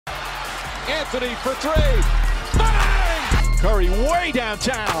Anthony for three. Bang! Curry way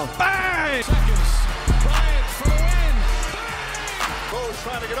downtown. Bang! Seconds. Bryant for the win. Bang! Rose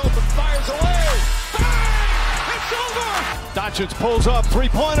trying to get open. Fires away. Bang! It's over. Doncic pulls up.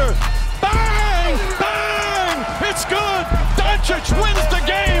 Three-pointer. Bang! Bang! It's good. Doncic wins the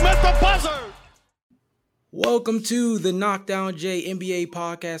game at the buzzer. Welcome to the Knockdown J NBA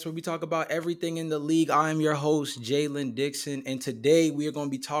podcast, where we talk about everything in the league. I am your host, Jalen Dixon, and today we are going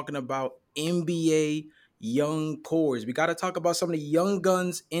to be talking about NBA young cores. We got to talk about some of the young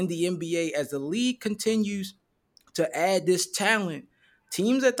guns in the NBA as the league continues to add this talent.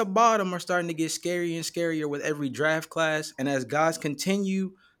 Teams at the bottom are starting to get scarier and scarier with every draft class, and as guys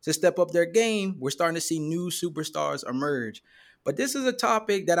continue to step up their game, we're starting to see new superstars emerge. But this is a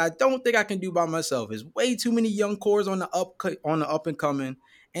topic that I don't think I can do by myself. There's way too many young cores on the up and coming,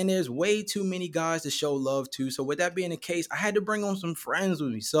 and there's way too many guys to show love to. So with that being the case, I had to bring on some friends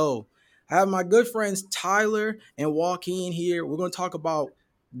with me. So I have my good friends Tyler and Joaquin here. We're going to talk about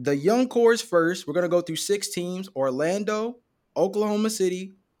the young cores first. We're going to go through 6 teams: Orlando, Oklahoma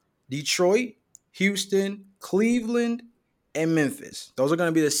City, Detroit, Houston, Cleveland, and Memphis. Those are going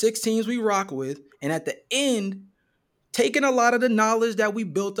to be the 6 teams we rock with. And at the end, taking a lot of the knowledge that we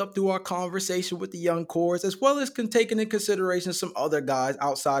built up through our conversation with the young cores, as well as taking into consideration some other guys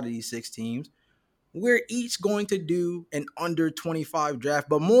outside of these 6 teams, we're each going to do an under 25 draft,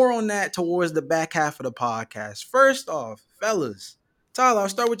 but more on that towards the back half of the podcast. First off, fellas, Tyler, I'll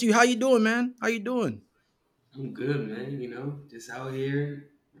start with you. How you doing, man? How you doing? I'm good, man. You know, just out here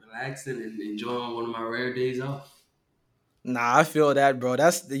relaxing and enjoying one of my rare days off. Nah, I feel that, bro.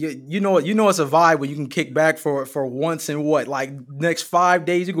 That's you know it's a vibe when you can kick back for once in like next 5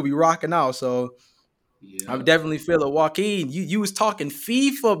 days you could be rocking out. So yeah. I definitely feel it. Joaquin, you was talking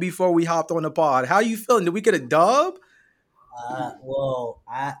FIFA before we hopped on the pod. How you feeling? Did we get a dub? Well,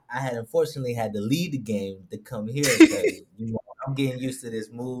 I had unfortunately had to lead the game to come here because I'm getting used to this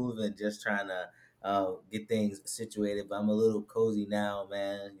move and just trying to get things situated. But I'm a little cozy now,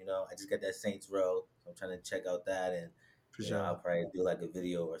 man. You know, I just got that Saints row. So I'm trying to check out that, and I'll probably do like a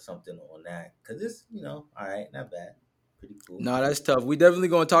video or something on that because it's, all right, not bad. Pretty cool. No, that's tough. We definitely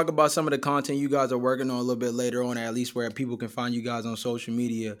going to talk about some of the content you guys are working on a little bit later on, at least where people can find you guys on social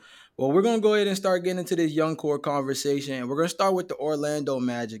media. Well, we're going to go ahead and start getting into this young core conversation, and we're going to start with the Orlando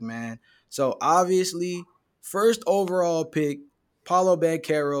Magic, man. So, obviously, first overall pick, Paolo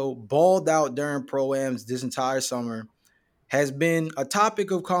Banchero, balled out during Pro-Ams this entire summer, has been a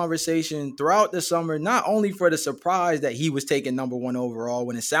topic of conversation throughout the summer, not only for the surprise that he was taken number 1 overall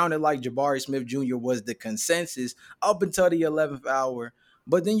when it sounded like Jabari Smith Jr. was the consensus up until the 11th hour,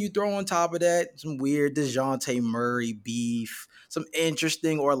 but then you throw on top of that some weird DeJounte Murray beef, some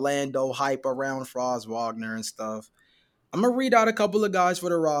interesting Orlando hype around Franz Wagner and stuff. I'm going to read out a couple of guys for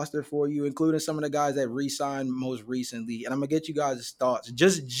the roster for you, including some of the guys that re-signed most recently, and I'm going to get you guys' thoughts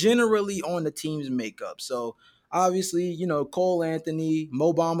just generally on the team's makeup. So, obviously, Cole Anthony,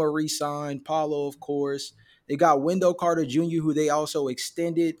 Mo Bamba re-signed, Paolo, of course. They got Wendell Carter Jr., who they also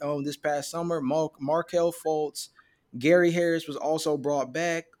extended this past summer. Markelle Fultz. Gary Harris was also brought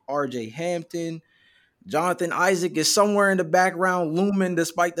back. RJ Hampton. Jonathan Isaac is somewhere in the background looming,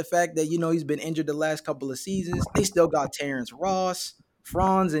 despite the fact that, he's been injured the last couple of seasons. They still got Terrence Ross,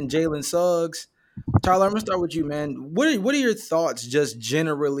 Franz, and Jalen Suggs. Tyler, I'm going to start with you, man. What are your thoughts just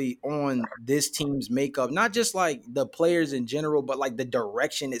generally on this team's makeup? Not just like the players in general, but like the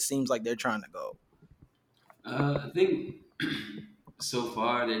direction it seems like they're trying to go. I think so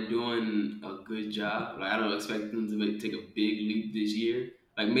far they're doing a good job. Like, I don't expect them to take a big leap this year.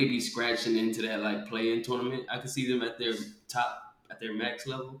 Like maybe scratching into that like play-in tournament. I could see them at their top, at their max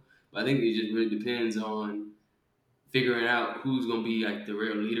level. But I think it just really depends on figuring out who's going to be like the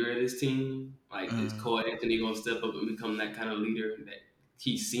real leader of this team. Like, is Cole Anthony going to step up and become that kind of leader that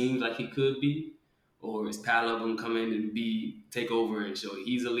he seems like he could be? Or is Paolo going to come in and take over and show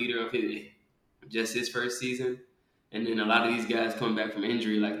he's a leader of his first season? And then a lot of these guys coming back from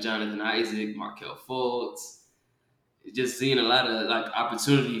injury, like Jonathan Isaac, Markelle Fultz. Just seeing a lot of like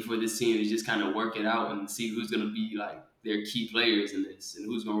opportunity for this team to just kind of work it out and see who's going to be like their key players in this and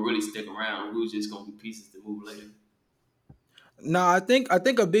who's going to really stick around, who's just going to be pieces to move later. No, I think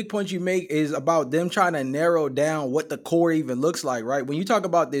a big point you make is about them trying to narrow down what the core even looks like, right? When you talk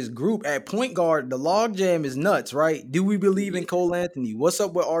about this group at point guard, the logjam is nuts, right? Do we believe in Cole Anthony? What's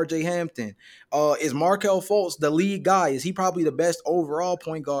up with RJ Hampton? Is Markelle Fultz the lead guy? Is he probably the best overall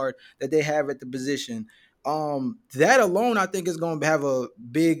point guard that they have at the position? That alone, I think, is going to have a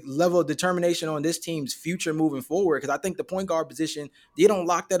big level of determination on this team's future moving forward. Because I think the point guard position, they don't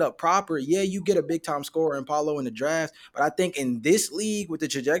lock that up proper. Yeah, you get a big time scorer in Paulo in the draft, but I think in this league with the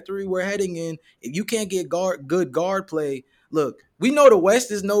trajectory we're heading in, if you can't get good guard play, look, we know the West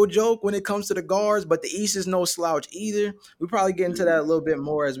is no joke when it comes to the guards, but the East is no slouch either. We probably get into that a little bit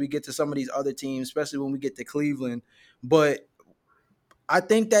more as we get to some of these other teams, especially when we get to Cleveland. But I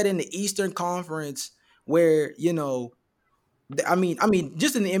think that in the Eastern Conference, where just in the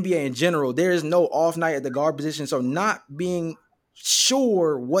NBA in general, there is no off night at the guard position. So not being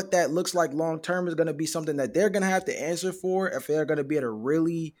sure what that looks like long term is going to be something that they're going to have to answer for if they're going to be able to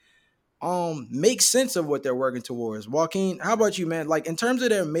really make sense of what they're working towards. Joaquin, how about you, man? Like in terms of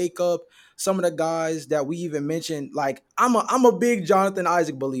their makeup, some of the guys that we even mentioned, like I'm a big Jonathan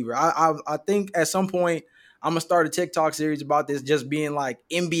Isaac believer. I think at some point I'm gonna start a TikTok series about this just being like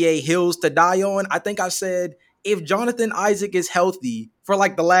NBA hills to die on. I think I said if Jonathan Isaac is healthy for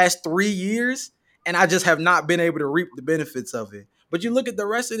like the last 3 years, and I just have not been able to reap the benefits of it. But you look at the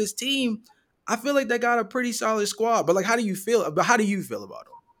rest of this team, I feel like they got a pretty solid squad. But like, how do you feel? But how do you feel about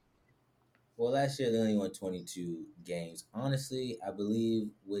them? Well, last year they only won 22 games. Honestly, I believe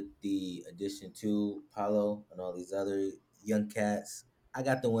with the addition to Paulo and all these other young cats, I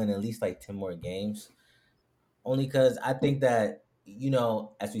got to win at least like 10 more games. Only because I think that,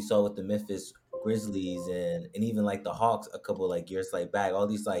 as we saw with the Memphis Grizzlies and even like the Hawks a couple like years like back, all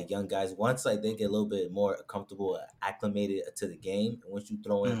these like young guys, once like they get a little bit more comfortable, acclimated to the game, and once you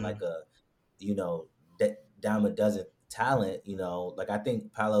throw in like Mhm. a, you know, dime a dozen talent, like I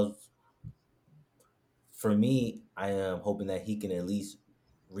think Paolo's, for me, I am hoping that he can at least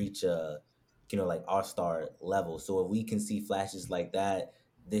reach like all star level. So if we can see flashes like that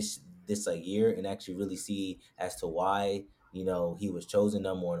this like year and actually really see as to why he was chosen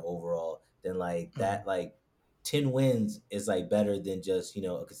number one overall, then like Mhm. that, like 10 wins is like better than just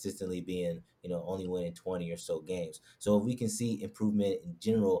consistently being only winning 20 or so games. So if we can see improvement in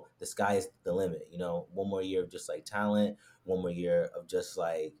general, the sky is the limit. One more year of just like talent, one more year of just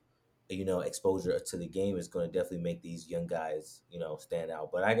like exposure to the game is going to definitely make these young guys, stand out.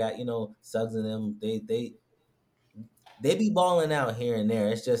 But I got, Suggs and them, they be balling out here and there.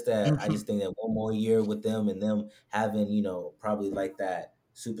 It's just that I just think that one more year with them and them having, probably like that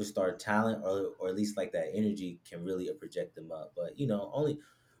superstar talent or at least like that energy can really project them up. But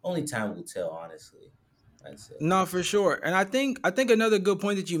only time will tell, honestly. I'd say. No, for sure. And I think another good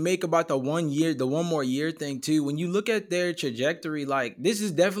point that you make about the 1 year, the one more year thing too, when you look at their trajectory, like this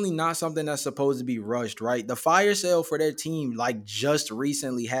is definitely not something that's supposed to be rushed, right? The fire sale for their team like just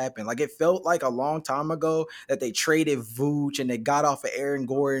recently happened. Like it felt like a long time ago that they traded Vooch and they got off of Aaron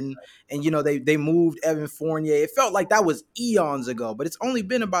Gordon and they moved Evan Fournier. It felt like that was eons ago, but it's only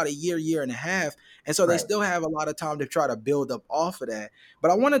been about a year and a half. And so they Right. still have a lot of time to try to build up off of that.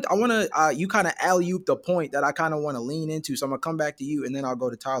 But you kind of alley oop the point that I kind of want to lean into. So I'm gonna come back to you, and then I'll go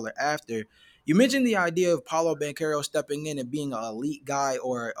to Tyler after. You mentioned the idea of Paulo Banchero stepping in and being an elite guy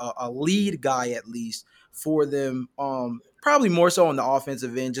or a lead guy at least for them. Probably more so on the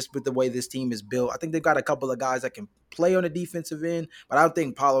offensive end, just with the way this team is built. I think they've got a couple of guys that can play on the defensive end, but I don't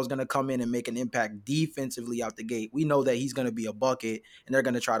think Paulo's going to come in and make an impact defensively out the gate. We know that he's going to be a bucket, and they're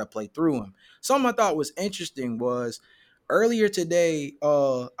going to try to play through him. Something I thought was interesting was earlier today,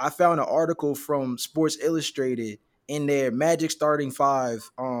 I found an article from Sports Illustrated in their Magic Starting Five,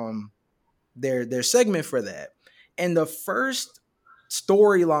 their segment for that. And the first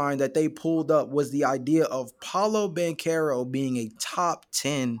storyline that they pulled up was the idea of Paulo Banchero being a top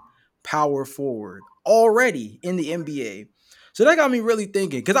 10 power forward already in the NBA. So that got me really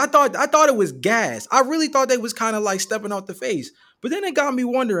thinking because I thought it was gas. I really thought they was kind of like stepping off the face. But then it got me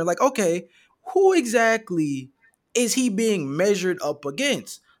wondering, like, okay, who exactly is he being measured up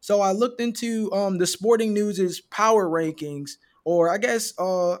against? So I looked into the Sporting News' power rankings, or I guess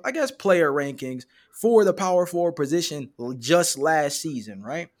player rankings for the power forward position just last season,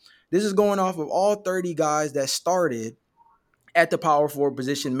 right? This is going off of all 30 guys that started at the power forward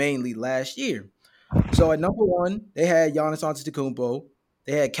position mainly last year. So at number one, they had Giannis Antetokounmpo.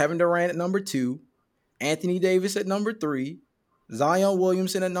 They had Kevin Durant at number two, Anthony Davis at number three, Zion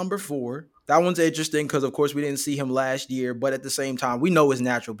Williamson at number four. That one's interesting because, of course, we didn't see him last year, but at the same time, we know his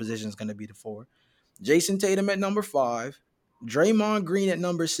natural position is going to be the four. Jason Tatum at number five, Draymond Green at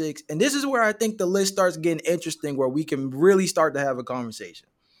number six. And this is where I think the list starts getting interesting, where we can really start to have a conversation.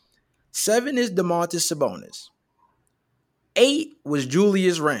 Seven is DeMontis Sabonis. Eight was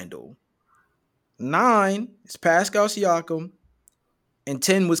Julius Randle. Nine is Pascal Siakam. And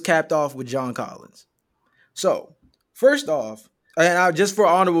 10 was capped off with John Collins. So, first off, And just for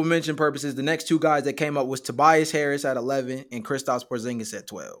honorable mention purposes, the next two guys that came up was Tobias Harris at 11 and Kristaps Porzingis at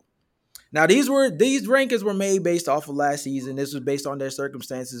 12. Now these rankings were made based off of last season. This was based on their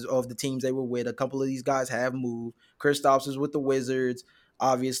circumstances of the teams they were with. A couple of these guys have moved. Kristaps is with the Wizards.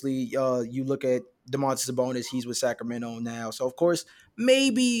 Obviously, you look at DeMontis Sabonis; he's with Sacramento now. So of course,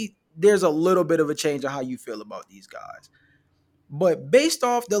 maybe there's a little bit of a change on how you feel about these guys. But based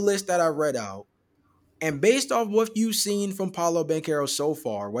off the list that I read out, and based off what you've seen from Paulo Banchero so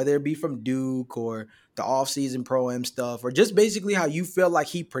far, whether it be from Duke or the offseason pro-am stuff, or just basically how you feel like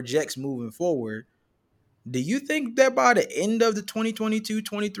he projects moving forward, do you think that by the end of the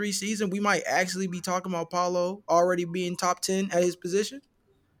 2022-23 season, we might actually be talking about Paulo already being top 10 at his position?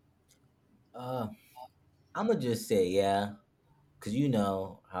 Uh, I'm gonna just say yeah, because you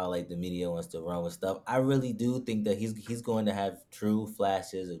know how like the media wants to run with stuff. I really do think that he's going to have true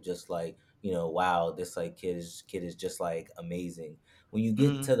flashes of just like wow, this like kid is just like amazing. When you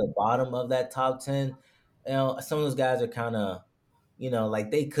get Mm, to the bottom of that top 10, some of those guys are kind of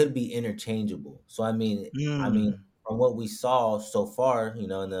like they could be interchangeable. So I mean, mm, from what we saw so far, in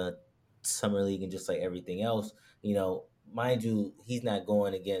the summer league and just like everything else, mind you, he's not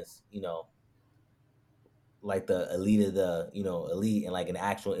going against like the elite of the elite in like an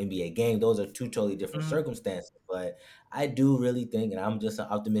actual NBA game. Those are two totally different mm. circumstances. But I do really think, and I'm just an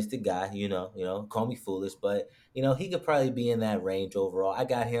optimistic guy. Call me foolish, but he could probably be in that range overall. I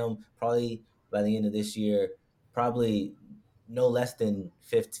got him probably by the end of this year, probably no less than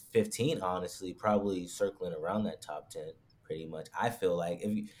 15. Honestly, probably circling around that top 10. Pretty much, I feel like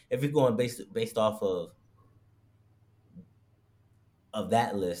if you're going based off of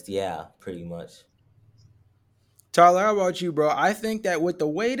that list, yeah, pretty much. Tyler, how about you, bro? I think that with the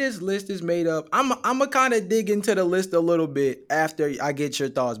way this list is made up, I'm gonna kind of dig into the list a little bit after I get your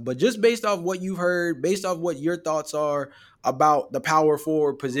thoughts. But just based off what you've heard, based off what your thoughts are about the power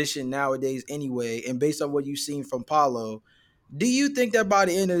forward position nowadays, anyway, and based on what you've seen from Paulo, do you think that by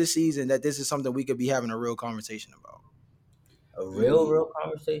the end of the season that this is something we could be having a real conversation about? A I real mean,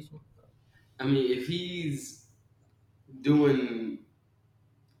 conversation. if doing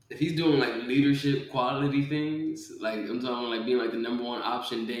he's doing like leadership quality things, like I'm talking like being like the number one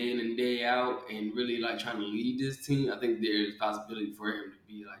option day in and day out, and really like trying to lead this team, I think there's possibility for him to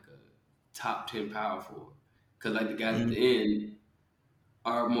be like a top 10 power forward. Because like the guys at the Mm, end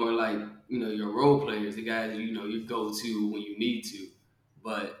are more like your role players, the guys you go to when you need to.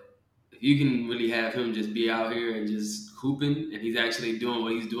 But if you can really have him just be out here and just hooping, and he's actually doing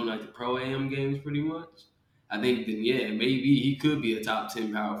what he's doing like the pro am games, pretty much, I think then yeah, maybe he could be a top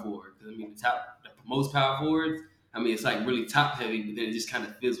 10 power forward. Because the most power forwards, it's like really top heavy, but then it just kind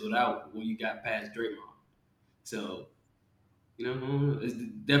of fizzled out when you got past Draymond. So it's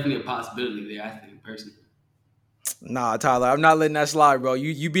definitely a possibility there. I think personally. Nah, Tyler, I'm not letting that slide, bro.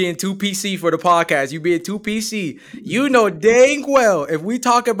 You being too PC for the podcast. You being too PC. You know dang well if we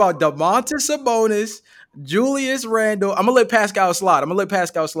talk about DeMontis Sabonis, Julius Randle, I'm gonna let Pascal slide. I'm gonna let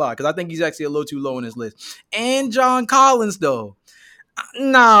Pascal slide because I think he's actually a little too low on his list. And John Collins, though.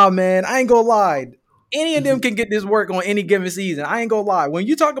 Nah, man, I ain't gonna lie. Any of them can get this work on any given season. I ain't gonna lie. When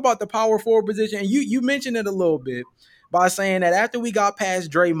you talk about the power forward position, and you mentioned it a little bit by saying that after we got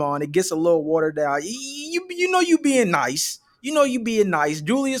past Draymond, it gets a little watered down. You know you being nice. You know you being nice.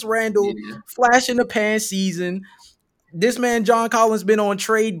 Julius Randle, Yeah, flash in the pan season. This man John Collins been on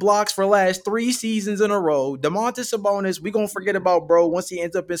trade blocks for the last 3 seasons in a row. DeMontis Sabonis, we gonna forget about bro once he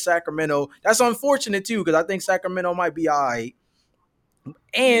ends up in Sacramento. That's unfortunate too because I think Sacramento might be all right.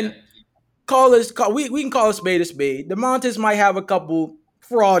 yeah, And we can call a spade a spade. DeMontis might have a couple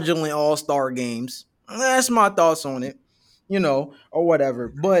fraudulent all-star games. That's my thoughts on it, or whatever.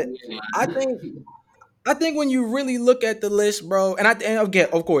 But I think yeah. I think when you really look at the list, bro, and again,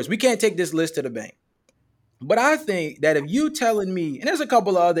 of course, we can't take this list to the bank. But I think that if you telling me, and there's a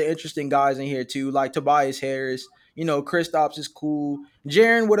couple of other interesting guys in here too, like Tobias Harris, Kristaps is cool.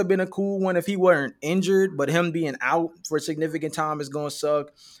 Jaren would have been a cool one if he weren't injured, but him being out for a significant time is going to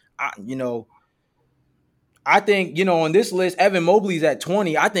suck. I think, on this list, Evan Mobley's at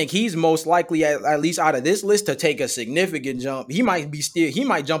 20. I think he's most likely, at least out of this list, to take a significant jump. He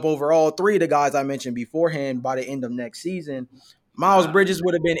might jump over all three of the guys I mentioned beforehand by the end of next season. Miles Wow. Bridges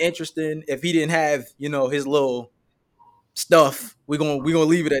would have been interesting if he didn't have, his little stuff. We're gonna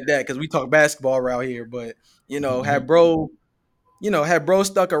leave it at that because we talk basketball around here. But, had bro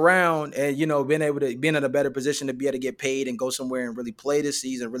stuck around and, been able to been in a better position to be able to get paid and go somewhere and really play this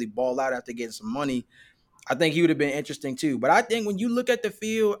season, really ball out after getting some money. I think he would have been interesting too. But I think when you look at the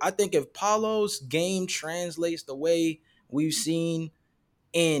field, I think if Paulo's game translates the way we've seen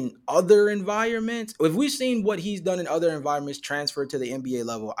in other environments, if we've seen what he's done in other environments transfer to the NBA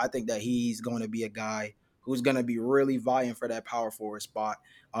level, I think that he's going to be a guy who's going to be really vying for that power forward spot,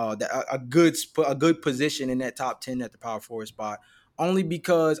 a good position in that top 10 at the power forward spot. Only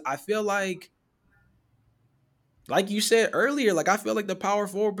because I feel like you said earlier, like I feel like the power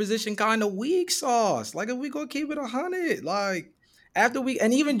forward position kind of weak sauce. Like if we gonna keep it 100, like after we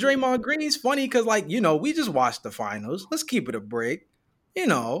and even Draymond Green's funny because like we just watched the finals. Let's keep it a break.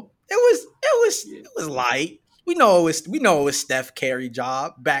 Yeah. It was light. We know it was Steph Curry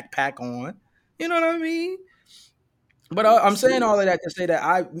job, backpack on. You know what I mean? But I'm saying See, all of that to say that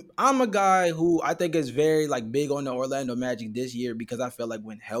I'm a guy who I think is very like big on the Orlando Magic this year because I feel like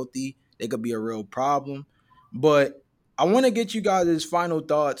when healthy, they could be a real problem. But I want to get you guys' final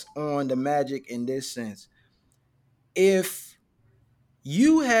thoughts on the Magic in this sense. If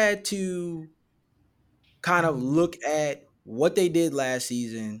you had to kind of look at what they did last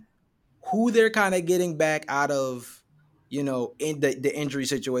season, who they're kind of getting back out of, in the injury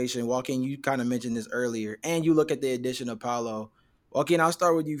situation. Joaquin, you kind of mentioned this earlier, and you look at the addition of Paulo. Joaquin, I'll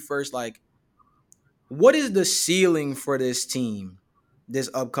start with you first. Like, what is the ceiling for this team this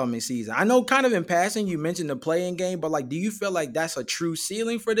upcoming season? I know kind of in passing you mentioned the playing game, but like do you feel like that's a true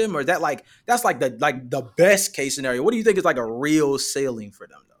ceiling for them or is that like that's like the best case scenario? What do you think is like a real ceiling for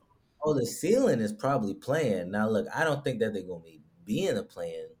them Oh, the ceiling is probably playing. Now, look, I don't think that they're gonna be in the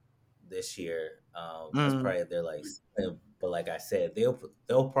playing this year. though? That's probably their like, but like I said,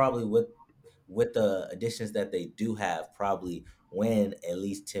 they'll probably with the additions that they do have probably win at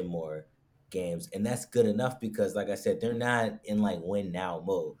least 10 more games, and that's good enough because like I said, they're not in like win now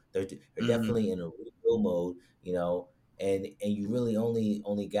mode. They're Mm-hmm. definitely in a rebuild mode, and you really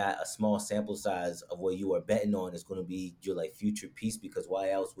only got a small sample size of what you are betting on is going to be your like future piece because why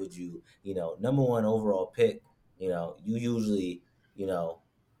else would you number one overall pick, you usually you know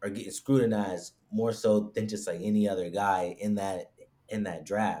are getting scrutinized more so than just like any other guy in that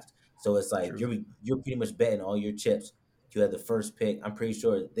draft. So it's like True. you're pretty much betting all your chips. You had the first pick. I'm pretty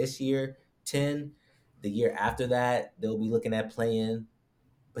sure this year 10, the year after that they'll be looking at playing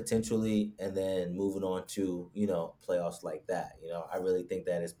potentially, and then moving on to playoffs like that. I really think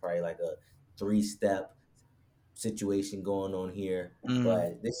that it's probably like a three-step situation going on here. Mm-hmm.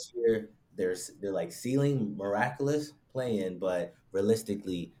 But this year they're like ceiling miraculous playing, but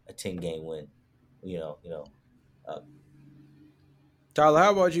realistically a 10-game win. Uh, Tyler,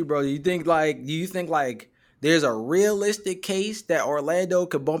 how about you, bro? Do you think like there's a realistic case that Orlando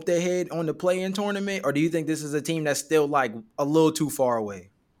could bump their head on the play-in tournament, or do you think this is a team that's still like a little too far away?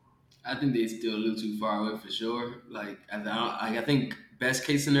 I think they're still a little too far away for sure. Like I think best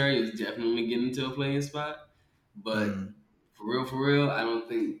case scenario is definitely getting into a playing spot, but Mm, for real, I don't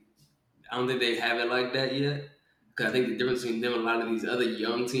think they have it like that yet. Because I think the difference between them and a lot of these other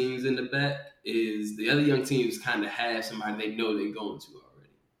young teams in the back is the other young teams kind of have somebody they know they're going to already,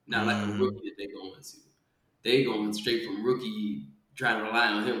 not like a mm, rookie that they're going to. They going straight from rookie, trying to rely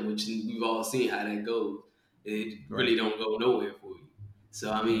on him, which we've all seen how that goes. It right. really don't go nowhere for you. So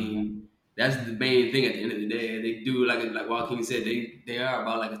I Mm. mean, that's the main thing at the end of the day. They do like Joaquin said, they are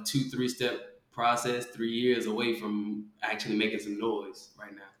about like a 2-3 step process, 3 years away from actually making some noise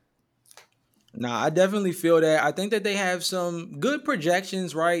right now. Nah, I definitely feel that. I think that they have some good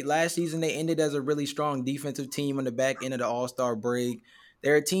projections, right? Last season, they ended as a really strong defensive team on the back end of the All Star break.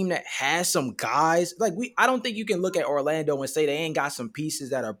 They're a team that has some guys. I don't think you can look at Orlando and say they ain't got some pieces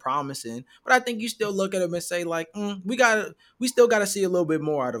that are promising. But I think you still look at them and say like, we still got to see a little bit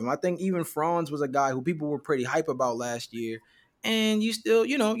more out of them. I think even Franz was a guy who people were pretty hype about last year, and you're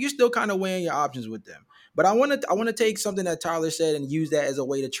still kind of weighing your options with them. But I want to take something that Tyler said and use that as a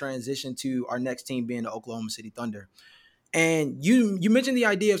way to transition to our next team being the Oklahoma City Thunder. And you mentioned the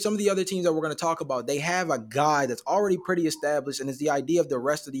idea of some of the other teams that we're going to talk about. They have a guy that's already pretty established, and it's the idea of the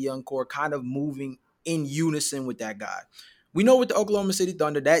rest of the young core kind of moving in unison with that guy. We know with the Oklahoma City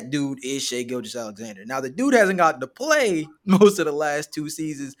Thunder, that dude is Shea Gilgeous-Alexander. Now, the dude hasn't gotten to play most of the last 2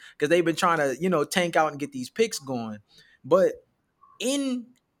 seasons because they've been trying to, tank out and get these picks going. But in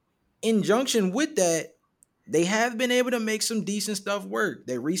injunction with that, they have been able to make some decent stuff work.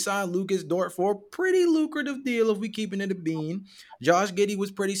 They re-signed Lucas Dort for a pretty lucrative deal if we keeping it a bean. Josh Giddey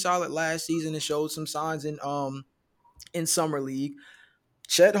was pretty solid last season and showed some signs in summer league.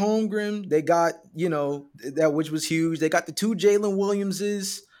 Chet Holmgren, they got, that which was huge. They got the two Jalen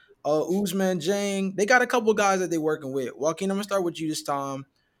Williamses, Usman Jang. They got a couple guys that they're working with. Joaquin, I'm gonna start with you this time.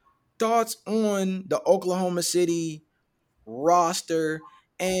 Thoughts on the Oklahoma City roster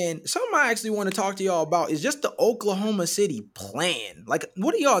And something I actually want to talk to y'all about is just the Oklahoma City plan. Like,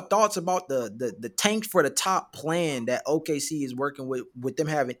 what are y'all thoughts about the tank for the top plan that OKC is working with them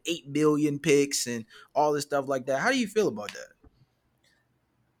having 8 billion picks and all this stuff like that? How do you feel about that?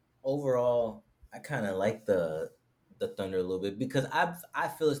 Overall, I kind of like the Thunder a little bit because I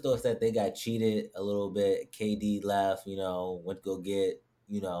feel as though it's that they got cheated a little bit. KD left, went to go get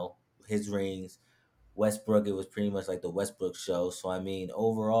his rings. Westbrook, it was pretty much like the Westbrook show. So I mean,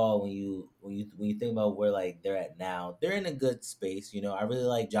 overall, when you think about where like they're at now, they're in a good space. I really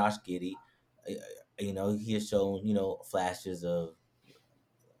like Josh Giddey. He has shown flashes of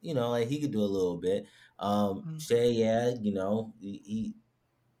like he could do a little bit. Shea, yeah, he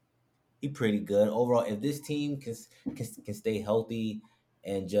pretty good overall. If this team can stay healthy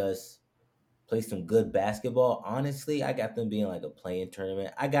and just play some good basketball, honestly, I got them being like a playing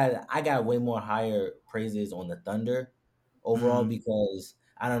tournament. I got way more higher praises on the Thunder overall Mm, because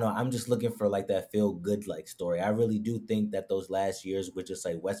I don't know. I'm just looking for like that feel good like story. I really do think that those last years with just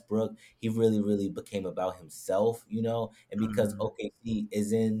like Westbrook, he really really became about himself, and because mm, OKC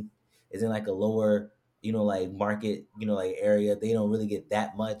is in like a lower like market like area, they don't really get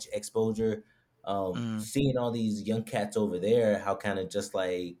that much exposure. mm, Seeing all these young cats over there, how kind of just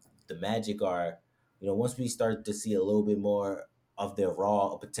like the Magic are, once we start to see a little bit more of their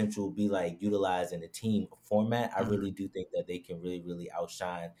raw potential be like utilized in a team format, I really mm, do think that they can really, really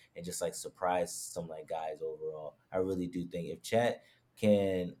outshine and just like surprise some like guys overall. I really do think if Chet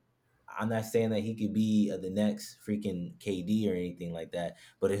can, I'm not saying that he could be the next freaking KD or anything like that,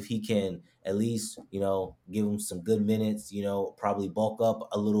 but if he can at least, give him some good minutes, probably bulk up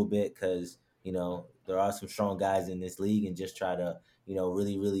a little bit because, there are some strong guys in this league and just try to,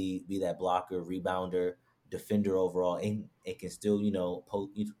 really, really be that blocker, rebounder, defender overall, and can still,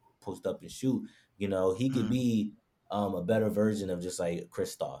 post up and shoot. He could mm, be a better version of just like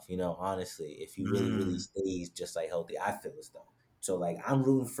Kristoff. Honestly, if he really, really mm. stays just like healthy, I feel as though. So like I'm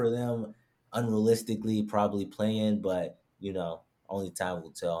rooting for them, unrealistically probably playing, but only time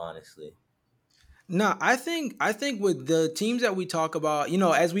will tell. Honestly, No, I think with the teams that we talk about,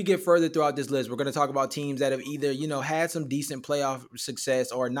 as we get further throughout this list, we're going to talk about teams that have either had some decent playoff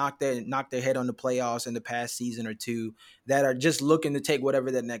success or knocked their head on the playoffs in the past season or two that are just looking to take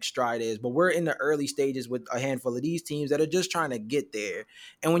whatever their next stride is. But we're in the early stages with a handful of these teams that are just trying to get there.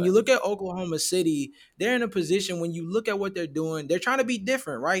 And when you right, look at Oklahoma City, they're in a position when you look at what they're doing, they're trying to be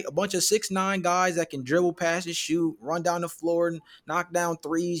different, right? A bunch of 6'9" guys that can dribble, pass, and shoot, run down the floor, knock down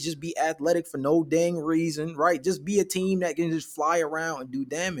threes, just be athletic for no dang reason, right? Just be a team that can just fly around and do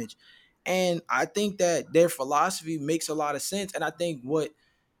damage. And I think that their philosophy makes a lot of sense. And I think what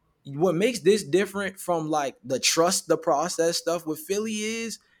makes this different from like the trust the process stuff with Philly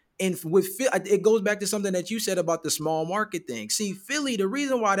is, and with it goes back to something that you said about the small market thing. See, Philly, the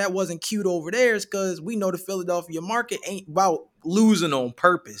reason why that wasn't cute over there is because we know the Philadelphia market ain't about losing on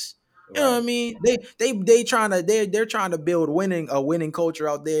purpose. You know what I right. mean? They're trying to build a winning culture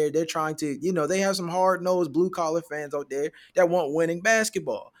out there. They're trying to, they have some hard nosed blue collar fans out there that want winning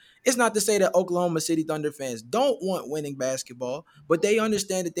basketball. It's not to say that Oklahoma City Thunder fans don't want winning basketball, but they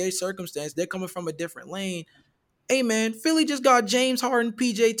understand that their circumstance, they're coming from a different lane. Hey man, Philly just got James Harden,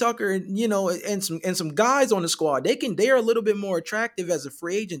 PJ Tucker, and and some guys on the squad. They are a little bit more attractive as a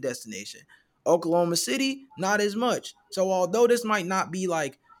free agent destination. Oklahoma City, not as much. So although this might not be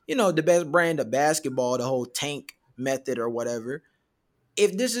like, the best brand of basketball, the whole tank method or whatever,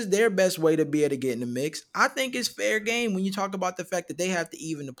 if this is their best way to be able to get in the mix, I think it's fair game when you talk about the fact that they have to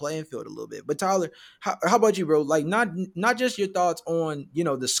even the playing field a little bit. But Tyler, how about you, bro? Like not just your thoughts on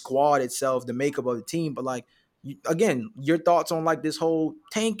the squad itself, the makeup of the team, but like again, your thoughts on like this whole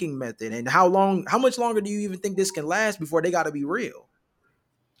tanking method and how much longer do you even think this can last before they got to be real?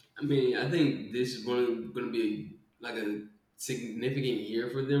 I mean, I think this is going to be like a significant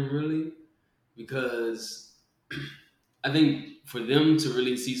year for them, really, because I think for them to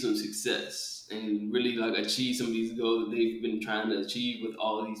really see some success and really like achieve some of these goals that they've been trying to achieve with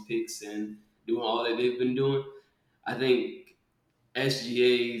all of these picks and doing all that they've been doing, I think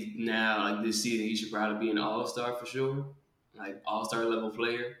SGA now like this season he should probably be an All Star for sure, like All Star level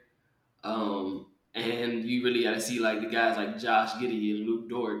player. And you really got to see like the guys like Josh Giddey and Luke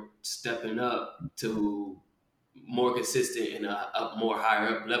Dort stepping up to more consistent and up more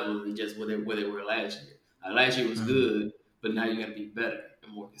higher up level than just where they were last year. Last year was Mm, good, but now you got to be better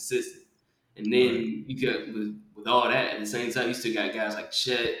and more consistent. And Right. then you got with all that at the same time, you still got guys like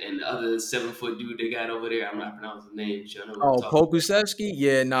Chet and the other 7 foot dude they got over there. I'm not pronouncing his name, but you know what I'm Oh, talking Pokusevsky?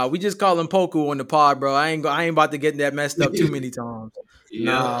 Yeah, nah, we just call him Poku on the pod, bro. I ain't about to get that messed up too about. many times.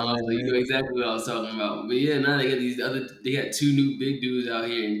 Yeah, Nah, so you man. know exactly what I was talking about. But yeah, now they got two new big dudes out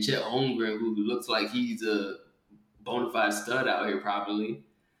here, and Chet Holmgren, who looks like he's a bona fide stud out here, probably.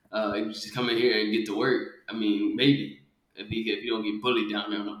 He just come in here and get to work. I mean, maybe if he don't get bullied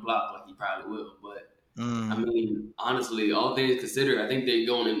down there on the block, like he probably will. But I Mm, mean, honestly, all things considered, I think they're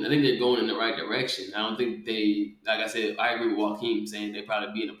going in. I think they're going in the right direction. I don't think they, like I said, I agree with Joaquin saying they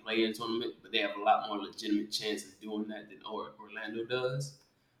probably be in a play-in tournament, but they have a lot more legitimate chance of doing that than Orlando does.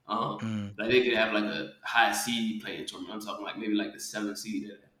 mm, Like they could have like a high seed play-in tournament. I'm talking like maybe like the 7th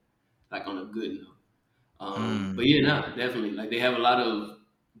seed, like on a good note. But mm, yeah, no, definitely. Like they have a lot of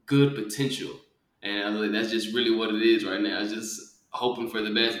good potential, and I was like, that's just really what it is right now. It's just hoping for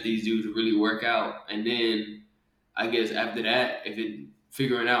the best that these dudes really work out, and then I guess after that, if it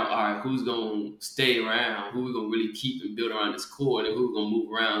figuring out, all right, who's gonna stay around, who we gonna really keep and build around this core, and then who's gonna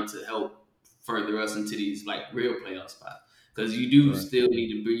move around to help further us into these like real playoff spots. Because you do right, still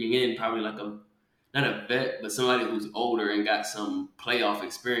need to bring in probably like a not a vet, but somebody who's older and got some playoff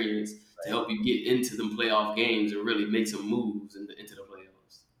experience to Right. help you get into them playoff games and really make some moves into the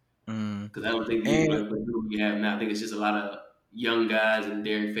playoffs. mm. Because I don't think you And like what we have now. I think it's just a lot of young guys and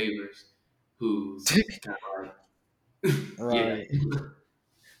Derek Favors who's kind of like, yeah. right.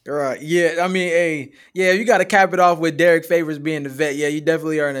 Right. Yeah. I mean, hey, yeah, you got to cap it off with Derek Favors being the vet. Yeah, you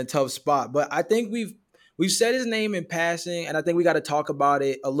definitely are in a tough spot. But I think we've said his name in passing, and I think we got to talk about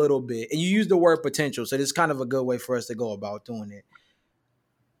it a little bit. And you use the word potential, so this is kind of a good way for us to go about doing it.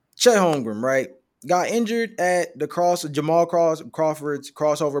 Chet Holmgren, right? Got injured at the Crawford's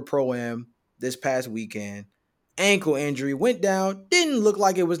crossover pro am this past weekend. Ankle injury went down. Didn't look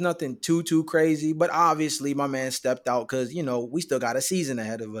like it was nothing too crazy, but obviously my man stepped out because we still got a season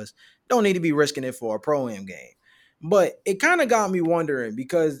ahead of us. Don't need to be risking it for a pro am game. But it kind of got me wondering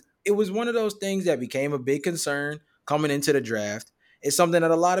because it was one of those things that became a big concern coming into the draft. It's something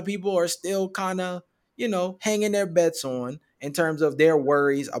that a lot of people are still kind of hanging their bets on in terms of their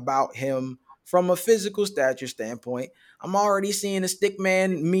worries about him from a physical stature standpoint. I'm already seeing the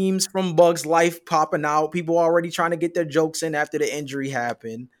stickman memes from Bugs Life popping out. People already trying to get their jokes in after the injury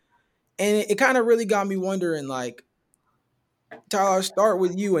happened. And it kind of really got me wondering, like, Tyler, I'll start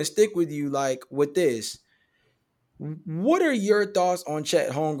with you and stick with you, like, with this. What are your thoughts on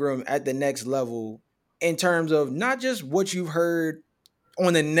Chet Holmgren at the next level in terms of not just what you've heard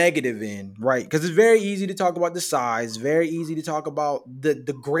on the negative end, right? Because it's very easy to talk about the size, very easy to talk about the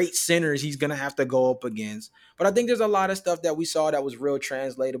great centers he's gonna have to go up against. But I think there's a lot of stuff that we saw that was real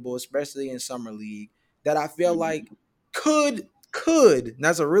translatable, especially in summer league, that I feel like could, and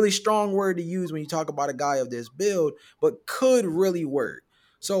that's a really strong word to use when you talk about a guy of this build, but could really work.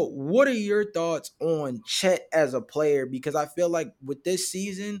 So, what are your thoughts on Chet as a player? Because I feel like with this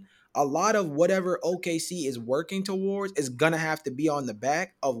season, a lot of whatever OKC is working towards is gonna have to be on the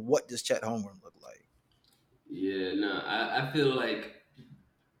back of what does Chet Holmgren look like. Yeah, no, I feel like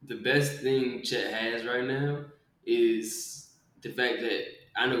the best thing Chet has right now is the fact that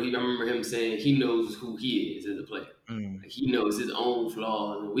I remember him saying he knows who he is as a player. Mm, Like he knows his own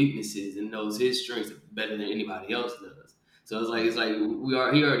flaws and weaknesses and knows his strengths better than anybody else does. So it's right. like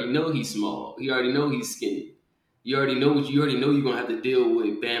he already know he's small. He already know he's skinny. You already know you're gonna have to deal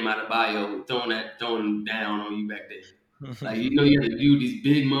with Bam Adebayo throwing down on you back there. Like you know you have to do these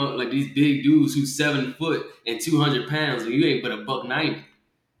these big dudes who's 7 foot and 200 pounds and you ain't but a buck 90.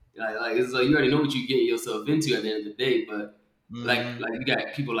 Like it's like you already know what you're getting yourself into at the end of the day. But Mm-hmm. like you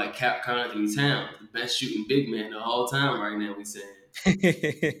got people like Carl Anthony Towns, the best shooting big man of all time right now. We saying.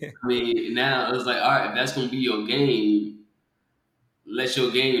 I mean, now it's like, all right, if that's gonna be your game, let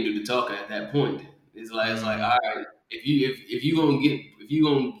your game do the talking at that point. It's like Mm, all right, if you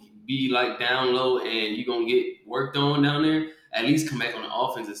gonna be like down low and you gonna get worked on down there, at least come back on the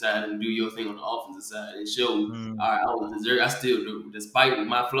offensive side and do your thing on the offensive side and show. mm, All right, I still do, despite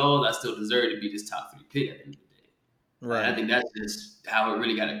my flaws, I still deserve to be this top 3 pick at the end of the day. Like I right. think that's just how it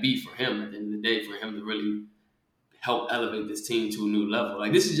really got to be for him at the end of the day, for him to really help elevate this team to a new level.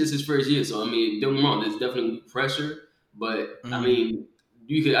 Like this is just his first year, so I mean, don't get me wrong, there's definitely pressure, but I Mm, mean,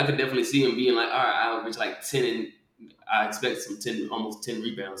 I could definitely see him being like, all right, I average like 10 and I expect some 10, almost 10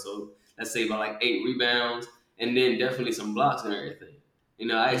 rebounds. So let's say about like 8 rebounds, and then definitely some blocks and everything.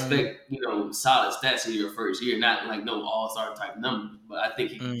 I mm, expect solid stats in your first year, not like no all star type numbers, but I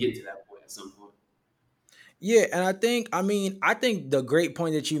think he could get mm. to that point at some point. Yeah, and I think the great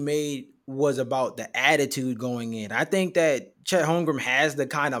point that you made was about the attitude going in. I think that Chet Holmgren has the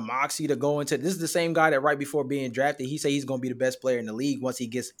kind of moxie to go into. This is the same guy that right before being drafted, he said he's going to be the best player in the league once he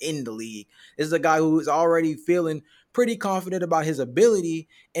gets in the league. This is a guy who is already feeling pretty confident about his ability.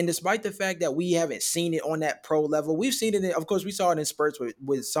 And despite the fact that we haven't seen it on that pro level, we've seen it. Of course, we saw it in spurts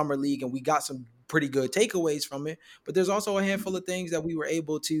with summer league, and we got some pretty good takeaways from it. But there's also a handful of things that we were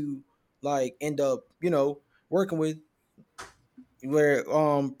able to like end up, working with, where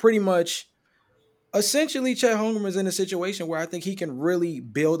pretty much essentially Chet Holmgren is in a situation where I think he can really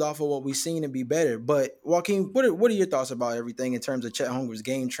build off of what we've seen and be better. But Joaquin, what are your thoughts about everything in terms of Chet Holmgren's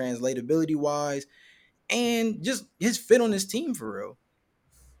game translatability wise and just his fit on this team for real?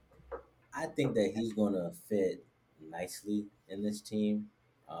 I think that he's gonna fit nicely in this team.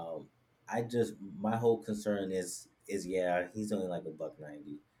 Um, I just my whole concern is yeah, he's only like a buck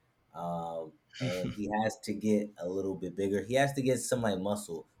 90, and he has to get a little bit bigger. He has to get some like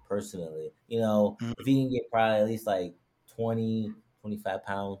muscle. Personally, if he can get probably at least like 20, 25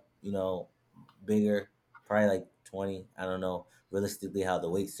 pounds, bigger, probably like 20. I don't know realistically how the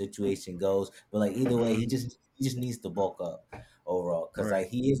weight situation goes, but like either way, he just needs to bulk up overall because Right. like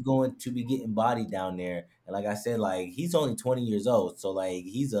he is going to be getting body down there, and like I said, like he's only 20 years old, so like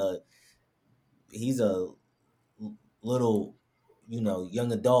he's a little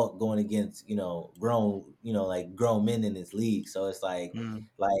young adult going against grown like grown men in this league. So it's Mm,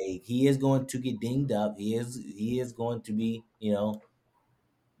 like he is going to get dinged up. He is going to be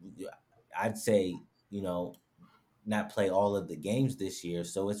I'd say not play all of the games this year.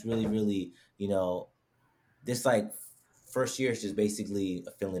 So it's really really this like first year is just basically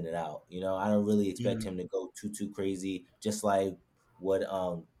filling it out. I don't really expect mm, him to go too crazy. Just like what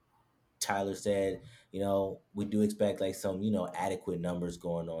Tyler said, we do expect like some adequate numbers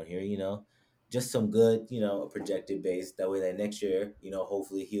going on here. Just some good projected base. That way, that next year,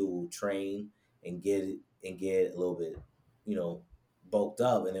 hopefully he will train and get a little bit you know bulked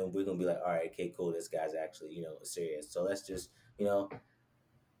up, and then we're gonna be like, all right, okay, cool. This guy's actually serious. So let's just you know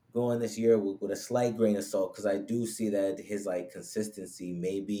going this year with a slight grain of salt because I do see that his like consistency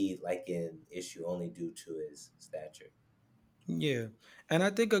may be like an issue only due to his stature. yeah. And I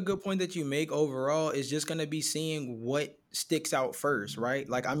think a good point that you make overall is just going to be seeing what sticks out first, right?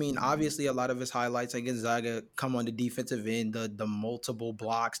 Like, I mean, obviously, a lot of his highlights against Zaga come on the defensive end, the multiple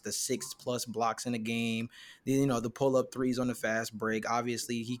blocks, the 6+ blocks in a game, the pull up threes on the fast break.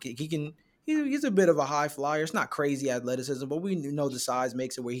 Obviously, he's a bit of a high flyer. It's not crazy athleticism, but we know the size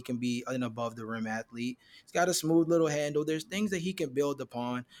makes it where he can be an above the rim athlete. He's got a smooth little handle. There's things that he can build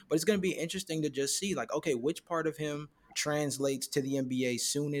upon, but it's going to be interesting to just see, like, okay, which part of him translates to the NBA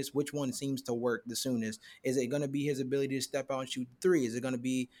soonest? Which one seems to work the soonest? Is it going to be his ability to step out and shoot three? Is it going to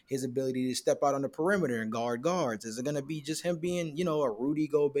be his ability to step out on the perimeter and guard guards? Is it going to be just him being, a Rudy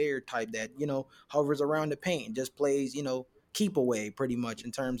Gobert type that, hovers around the paint and just plays, keep away pretty much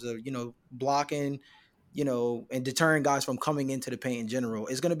in terms of, blocking, and deterring guys from coming into the paint in general?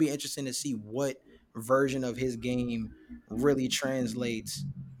 It's going to be interesting to see what version of his game really translates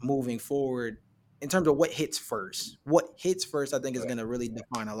moving forward in terms of what hits first. What hits first, I think, is going to really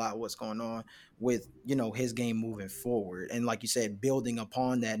define a lot of what's going on with, his game moving forward. And like you said, building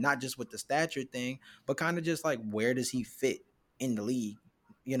upon that, not just with the stature thing, but kind of just like where does he fit in the league,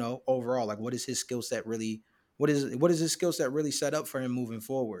 overall? Like what is his skill set really? What is his skill set really set up for him moving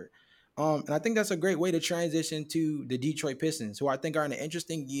forward? And I think that's a great way to transition to the Detroit Pistons, who I think are in an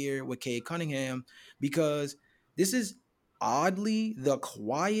interesting year with Cade Cunningham, because this is oddly the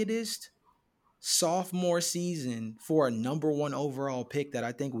quietest sophomore season for a number one overall pick that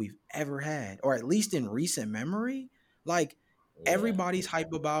I think we've ever had, or at least in recent memory. Like Yeah. everybody's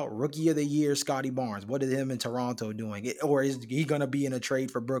hype about rookie of the year, Scotty Barnes. What is him in Toronto doing? Or is he going to be in a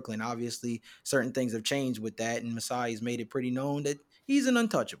trade for Brooklyn? Obviously, certain things have changed with that, and Masai's made it pretty known that he's an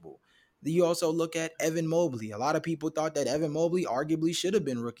untouchable. You also look at Evan Mobley. A lot of people thought that Evan Mobley arguably should have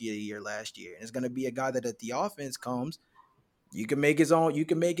been rookie of the year last year. And it's going to be a guy that at the offense comes, you can make his own. You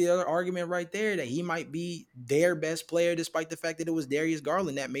can make an argument right there that he might be their best player, despite the fact that it was Darius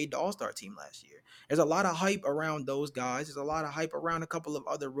Garland that made the All Star team last year. There's a lot of hype around those guys. There's a lot of hype around a couple of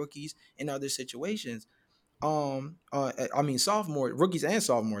other rookies in other situations. I mean, sophomore rookies and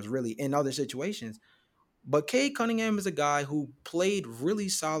sophomores really in other situations. But Cade Cunningham is a guy who played really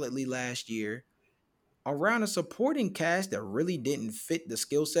solidly last year around a supporting cast that really didn't fit the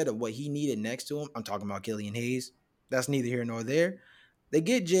skill set of what he needed next to him. I'm talking about Killian Hayes. That's neither here nor there. They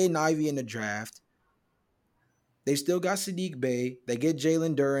get Jaden Ivey in the draft. They still got Sadiq Bey. They get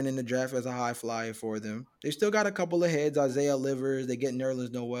Jalen Duran in the draft as a high flyer for them. They still got a couple of heads, Isaiah Livers. They get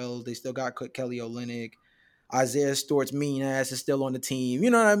Nerlens Noel. They still got Kelly Olynyk. Isaiah Stewart's mean ass is still on the team. You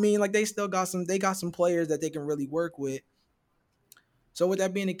know what I mean? Like they still got some. They got some players that they can really work with. So with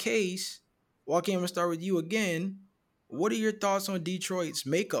that being the case, Joaquin, I'm gonna start with you again. What are your thoughts on Detroit's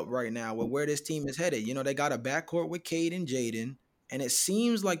makeup right now with where this team is headed? You know, they got a backcourt with Cade and Jaden, and it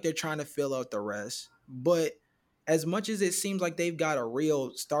seems like they're trying to fill out the rest. But as much as it seems like they've got a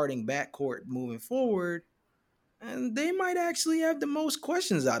real starting backcourt moving forward, and they might actually have the most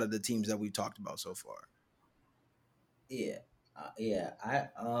questions out of the teams that we've talked about so far. Yeah, yeah.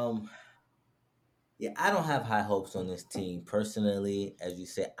 Yeah, I don't have high hopes on this team personally. As you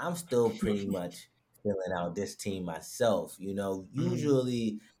said, I'm still pretty much filling out this team myself. Hmm.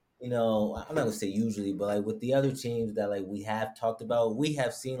 Usually, I'm not gonna say usually, but like with the other teams that like we have talked about, we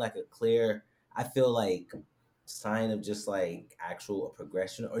have seen like a clear, I feel like, sign of just like actual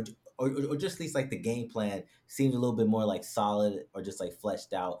progression, or just at least like the game plan seems a little bit more like solid or just like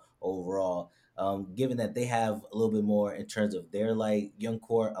fleshed out overall. Given that they have a little bit more in terms of their like young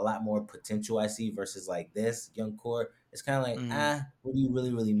core, a lot more potential I see versus like this young core. It's kind of like, Hmm. what do you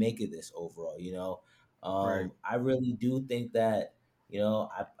really make of this overall? Right. I really do think that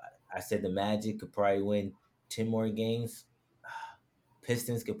I said the Magic could probably win 10 more games.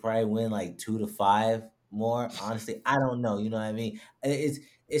 Pistons could probably win like 2 to 5 more. Honestly, I don't know. You know what I mean?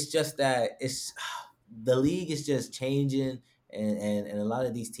 It's just that it's the league is just changing, and a lot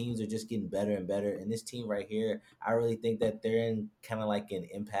of these teams are just getting better and better. And this team right here, I really think that they're in kind of like an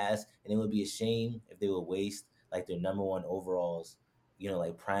impasse, and it would be a shame if they would waste like their number one overalls,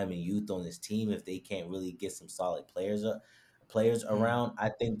 like prime and youth on this team if they can't really get some solid players Hmm. around. I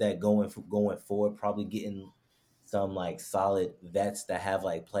think that going forward, probably getting some like solid vets that have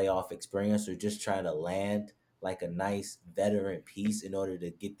like playoff experience, or just trying to land like a nice veteran piece in order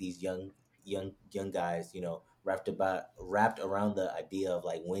to get these young guys, wrapped around the idea of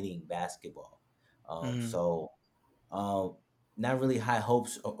like winning basketball. Um, Hmm. so um, Not really high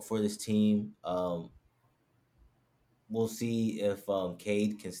hopes for this team. We'll see if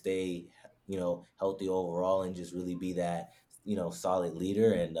Cade can stay, healthy overall and just really be that, solid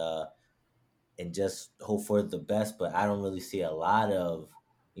leader, and just hope for the best. But I don't really see a lot of,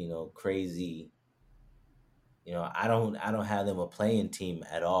 crazy. I don't have them a playing team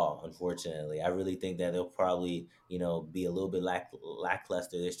at all. Unfortunately, I really think that they'll probably, be a little bit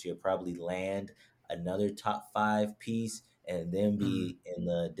lackluster this year. Probably land another top five piece, and then Hmm. be in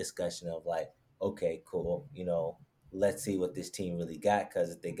the discussion of like, okay, cool. Let's see what this team really got,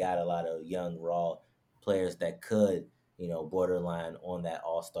 because they got a lot of young raw players that could, borderline on that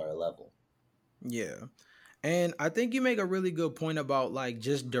all star level. Yeah. And I think you make a really good point about like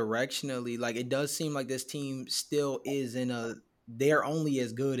just directionally, like it does seem like this team still is in a they're only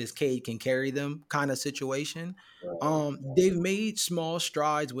as good as Cade can carry them kind of situation. Right. They've made small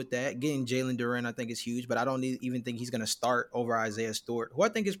strides with that. Getting Jalen Duran, I think, is huge, but I don't even think he's going to start over Isaiah Stewart, who I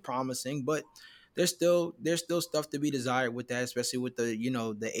think is promising. But there's still stuff to be desired with that, especially with the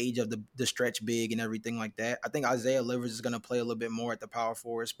the age of the stretch big and everything like that. I think Isaiah Livers is going to play a little bit more at the power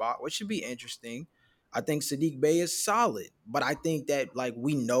forward spot, which should be interesting. I think Sadiq Bey is solid, but I think that like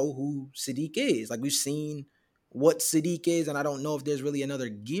we know who Sadiq is. Like we've seen what Sadiq is, and I don't know if there's really another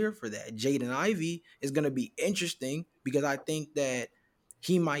gear for that. Jaden Ivey is going to be interesting because I think that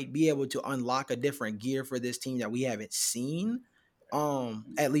he might be able to unlock a different gear for this team that we haven't seen.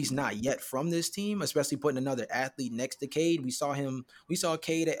 At least not yet from this team, especially putting another athlete next to Cade. We saw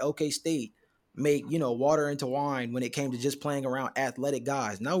Cade at OK State make water into wine when it came to just playing around athletic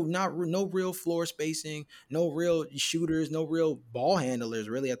guys. No real floor spacing, no real shooters, no real ball handlers.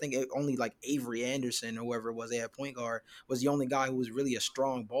 Really, I think only like Avery Anderson or whoever it was at point guard was the only guy who was really a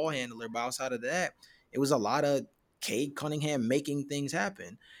strong ball handler. But outside of that, it was a lot of Cade Cunningham making things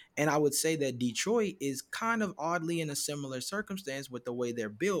happen. And I would say that Detroit is kind of oddly in a similar circumstance with the way they're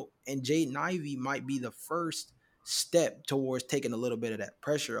built. And Jaden Ivey might be the first step towards taking a little bit of that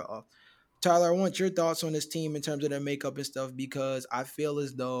pressure off. Tyler, I want your thoughts on this team in terms of their makeup and stuff because I feel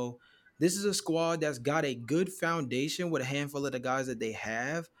as though this is a squad that's got a good foundation with a handful of the guys that they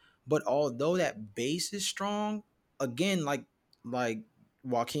have. But although that base is strong, again, like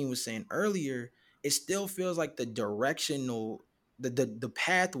Joaquin was saying earlier, it still feels like the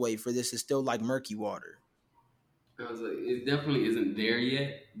pathway for this is still like murky water. I was like, it definitely isn't there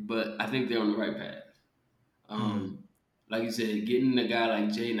yet, but I think they're on the right path. Mm, Um, like you said, getting a guy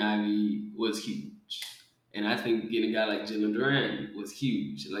like Jay Ivey was huge, and I think getting a guy like Jalen Duran was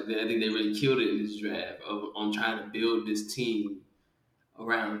huge. I think they really killed it in this draft on trying to build this team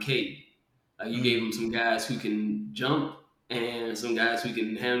around Kate. Like you gave mm, him some guys who can jump and some guys who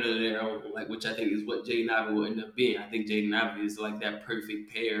can handle their own, like which I think is what Jaden Ivey will end up being. I think Jaden Ivey is like that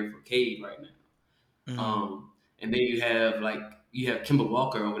perfect pair for Cade right now. mm, And then you have like you have Kimber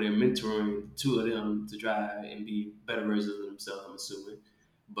Walker over there mentoring two of them to try and be better versions of themselves. I'm assuming,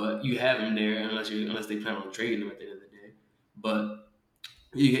 but you have him there unless they plan on trading him at the end of the day. But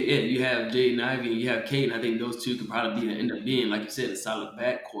you have Jaden Ivey and you have Kate. And I think those two could probably end up being, like you said, a solid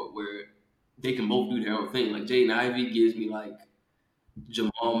backcourt where they can both do their own thing. Like Jaden Ivey gives me like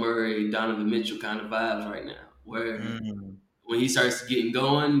Jamal Murray, Donovan Mitchell kind of vibes right now, where Mm, when he starts getting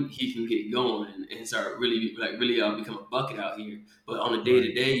going, he can get going and start really become a bucket out here. But on a day right.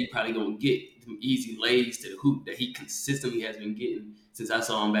 to day, you probably gonna get them easy lays to the hoop that he consistently has been getting since I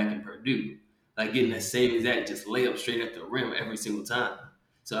saw him back in Purdue. Like getting that Mm, same exact just layup straight at the rim every single time.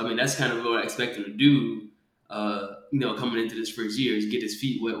 So I mean that's kind of what I expect him to do. Coming into this first year is get his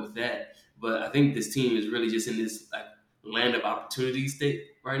feet wet with that. But I think this team is really just in this like land of opportunity state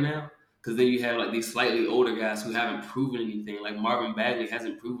right now. Because then you have like these slightly older guys who haven't proven anything. Like Marvin Bagley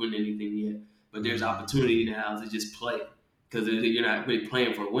hasn't proven anything yet, but there's mm. opportunity now to just play because you're not really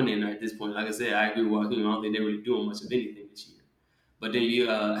playing for winning at this point. Like I said, I agree with Joaquin. I don't think they're really doing much of anything this year. But then you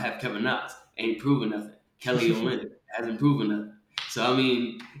have Kevin Knox, ain't proven nothing. Kelly Olynyk hasn't proven nothing. So I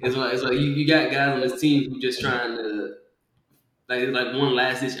mean, it's like you got guys on this team who just trying to like one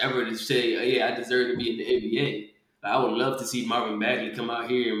last ditch ever to say, oh, yeah, I deserve to be in the NBA. Like, I would love to see Marvin Bagley come out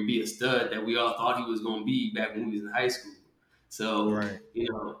here and be a stud that we all thought he was going to be back when he was in high school. So, Right.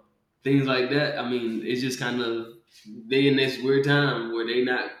 things like that. I mean, it's just kind of they in this weird time where they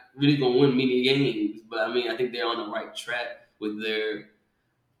not really going to win many games. But I mean, I think they're on the right track with their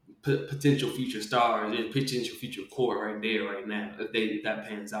potential future stars and potential future core right there, right now, if that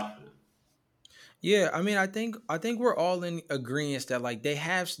pans out for them. Yeah, I mean, I think we're all in agreement that like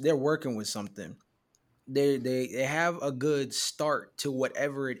they're working with something. They have a good start to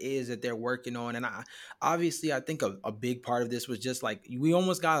whatever it is that they're working on, and I think a big part of this was just like we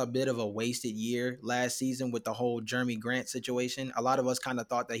almost got a bit of a wasted year last season with the whole Jeremy Grant situation. A lot of us kind of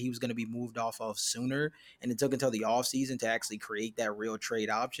thought that he was going to be moved off of sooner, and it took until the offseason to actually create that real trade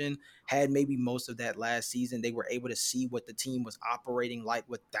option. Had maybe most of that last season, they were able to see what the team was operating like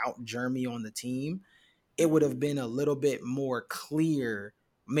without Jeremy on the team. It would have been a little bit more clear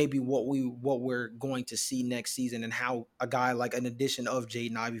maybe what we're going to see next season and how a guy like an addition of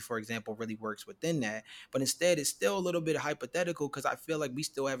Jaden Ivey, for example, really works within that. But instead, it's still a little bit hypothetical because I feel like we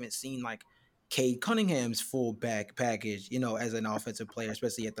still haven't seen like Cade Cunningham's full back package, as an offensive player,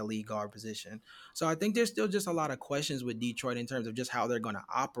 especially at the lead guard position. So I think there's still just a lot of questions with Detroit in terms of just how they're going to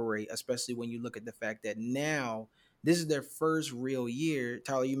operate, especially when you look at the fact that now this is their first real year.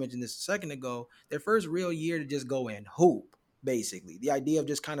 Tyler, you mentioned this a second ago. Their first real year to just go and hoop, basically. The idea of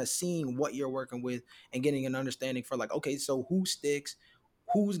just kind of seeing what you're working with and getting an understanding for like, okay, so who sticks,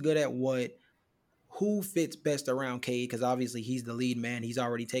 who's good at what, who fits best around Cade, because obviously he's the lead man. He's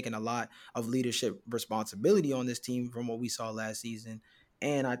already taken a lot of leadership responsibility on this team from what we saw last season.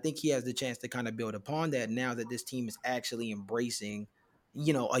 And I think he has the chance to kind of build upon that now that this team is actually embracing,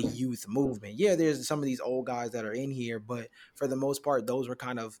 a youth movement. Yeah, there's some of these old guys that are in here, but for the most part, those were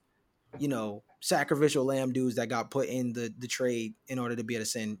kind of sacrificial lamb dudes that got put in the trade in order to be able to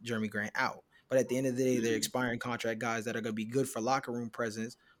send Jeremy Grant out. But at the end of the day, they're Mm-hmm. expiring contract guys that are going to be good for locker room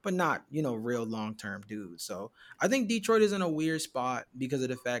presence, but not, real long term dudes. So I think Detroit is in a weird spot because of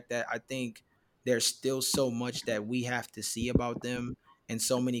the fact that I think there's still so much that we have to see about them and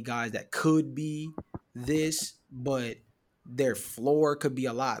so many guys that could be this, but their floor could be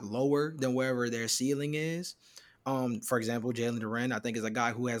a lot lower than wherever their ceiling is. For example, Jalen Duren, I think, is a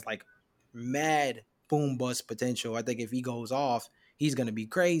guy who has like mad boom bust potential. I think if he goes off, he's going to be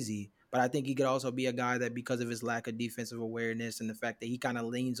crazy. But I think he could also be a guy that, because of his lack of defensive awareness and the fact that he kind of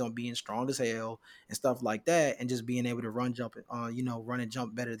leans on being strong as hell and stuff like that, and just being able to run and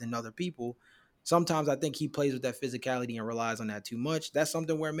jump better than other people. Sometimes I think he plays with that physicality and relies on that too much. That's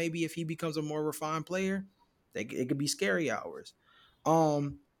something where maybe if he becomes a more refined player, it could be scary hours.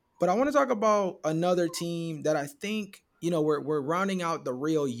 Um, but I want to talk about another team that I think, we're rounding out the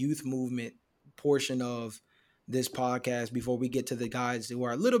real youth movement portion of this podcast before we get to the guys who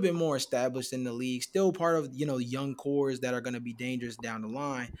are a little bit more established in the league, still part of, young cores that are going to be dangerous down the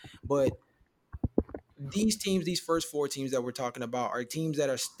line. But these teams, these first four teams that we're talking about, are teams that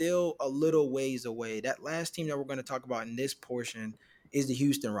are still a little ways away. That last team that we're going to talk about in this portion is the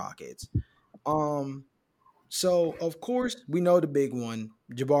Houston Rockets. Um, so, of course, we know the big one,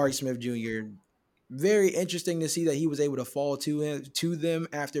 Jabari Smith Jr. Very interesting to see that he was able to fall to them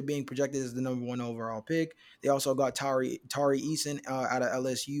after being projected as the number one overall pick. They also got Tari Eason out of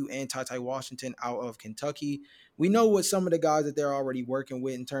LSU and Ty Washington out of Kentucky. We know what some of the guys that they're already working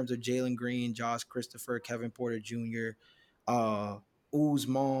with in terms of Jalen Green, Josh Christopher, Kevin Porter Jr.,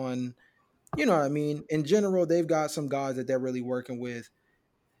 Uzman. You know what I mean? In general, they've got some guys that they're really working with,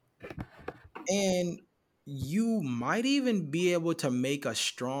 and you might even be able to make a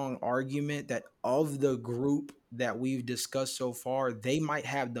strong argument that of the group that we've discussed so far, they might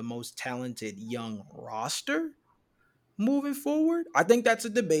have the most talented young roster moving forward. I think that's a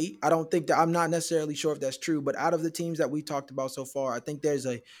debate. I don't think that I'm not necessarily sure if that's true, but out of the teams that we talked about so far, I think there's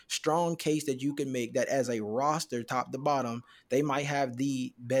a strong case that you can make that as a roster, top to bottom, they might have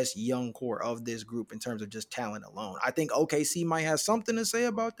the best young core of this group in terms of just talent alone. I think OKC might have something to say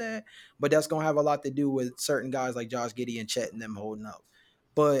about that, but that's gonna have a lot to do with certain guys like Josh Giddey and Chet and them holding up.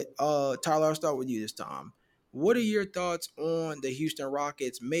 But Tyler, I'll start with you this time. What are your thoughts on the Houston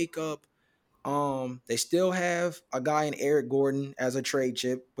Rockets makeup? They still have a guy in Eric Gordon as a trade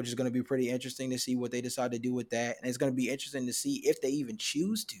chip, which is going to be pretty interesting to see what they decide to do with that. And it's going to be interesting to see if they even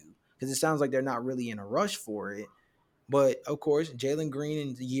choose to, because it sounds like they're not really in a rush for it. But of course, Jalen Green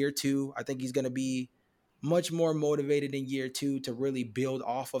in year two, I think he's going to be much more motivated in year two to really build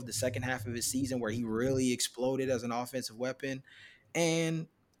off of the second half of his season where he really exploded as an offensive weapon. And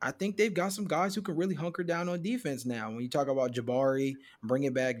I think they've got some guys who can really hunker down on defense now. When you talk about Jabari,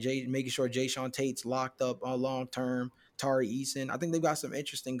 bringing back Jay, making sure Jay Sean Tate's locked up on long term, Tari Eason, I think they've got some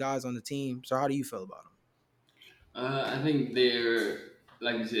interesting guys on the team. So how do you feel about them? I think they're,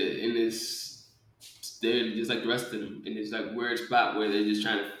 like you said, in this, they're just like the rest of them in this like weird spot where they're just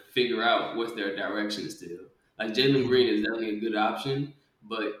trying to figure out what's their direction still. Like Jalen Green is definitely a good option,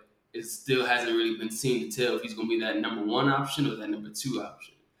 but it still hasn't really been seen to tell if he's going to be that number one option or that number two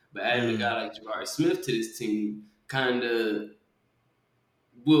option. But adding a Mm, guy like Jabari Smith to this team kind of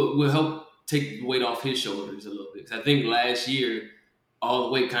will help take the weight off his shoulders a little bit. Because I think last year, all the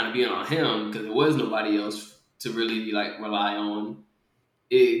weight kind of being on him because there was nobody else to really like rely on.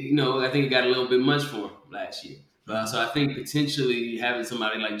 I think it got a little bit much for him last year. mm, So I think potentially having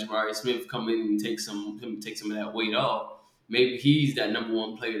somebody like Jabari Smith come in and take some of that weight off. Maybe he's that number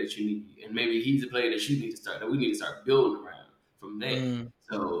one player that you need, and maybe he's the player that you need to start that we need to start building around from there. mm.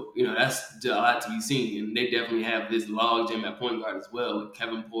 So that's a lot to be seen, and they definitely have this log jam at point guard as well with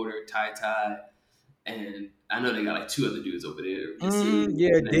Kevin Porter, Ty, and I know they got like two other dudes over there.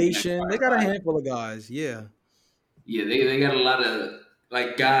 Yeah, And then Dacian. They got a handful of guys. Yeah. yeah, they got a lot of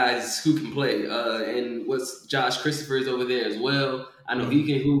like guys who can play. And what's Josh Christopher is over there as well. I know he Mm.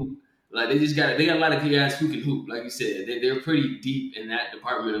 can hoop. Like they got a lot of guys who can hoop. Like you said, they're pretty deep in that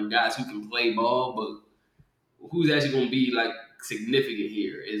department of guys who can play ball. But who's actually going to be like significant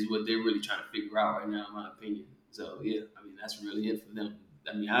here is what they're really trying to figure out right now, in my opinion. So yeah, I mean that's really it for them.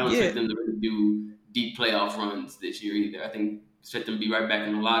 I mean I don't Yeah. expect them to really do deep playoff runs this year either. I think expect them to be right back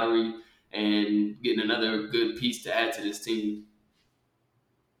in the lottery and getting another good piece to add to this team.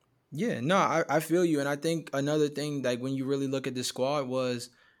 Yeah. No, I feel you. And I think another thing, like when you really look at the squad was,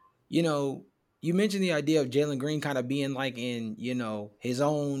 you know, you mentioned the idea of Jalen Green kind of being like in, his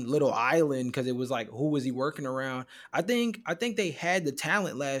own little island because it was like who was he working around? I think they had the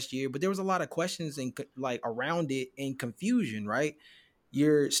talent last year, but there was a lot of questions and like around it and confusion, right?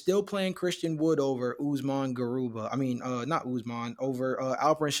 You're still playing Christian Wood over Usman Garuba. I mean, not Usman, over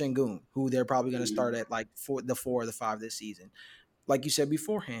Alperen Şengün, who they're probably going to start Mhm. at like four or the five this season. Like you said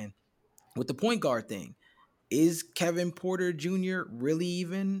beforehand, with the point guard thing, is Kevin Porter Jr. really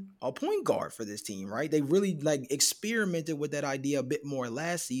even a point guard for this team, right? They really like experimented with that idea a bit more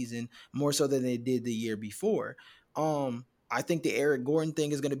last season, more so than they did the year before. I think the Eric Gordon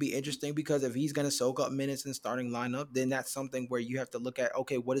thing is going to be interesting because if he's going to soak up minutes in the starting lineup, then that's something where you have to look at,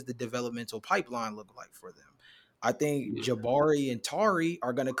 okay, what does the developmental pipeline look like for them? I think Yeah. Jabari and Tari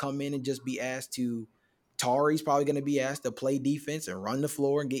are going to come in and just be asked to. Tari's probably going to be asked to play defense and run the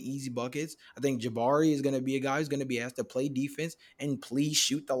floor and get easy buckets. I think Jabari is going to be a guy who's going to be asked to play defense and please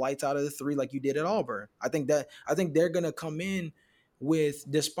shoot the lights out of the three like you did at Auburn. I think they're going to come in with,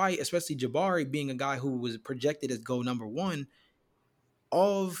 despite especially Jabari being a guy who was projected as go number one,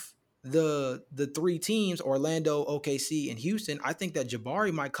 of the three teams, Orlando, OKC, and Houston, I think that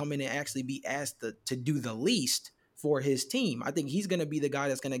Jabari might come in and actually be asked to do the least for his team. I think he's going to be the guy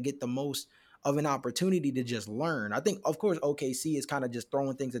that's going to get the most of an opportunity to just learn. I think, of course, OKC is kind of just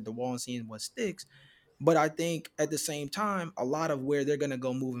throwing things at the wall and seeing what sticks. But I think at the same time, a lot of where they're going to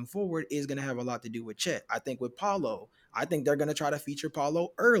go moving forward is going to have a lot to do with Chet. I think with Paulo, I think they're going to try to feature Paulo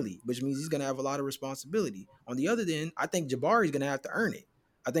early, which means he's going to have a lot of responsibility. On the other end, I think Jabari's going to have to earn it.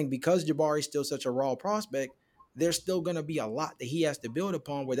 I think because Jabari's still such a raw prospect, there's still going to be a lot that he has to build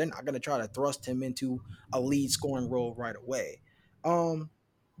upon where they're not going to try to thrust him into a lead scoring role right away. Um,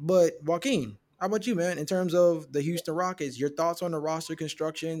 but Joaquin, how about you, man? In terms of the Houston Rockets, your thoughts on the roster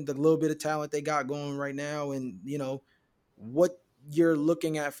construction, the little bit of talent they got going right now, and what you're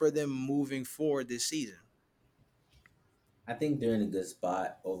looking at for them moving forward this season? I think they're in a good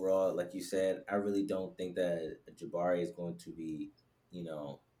spot overall. Like you said, I really don't think that Jabari is going to be, you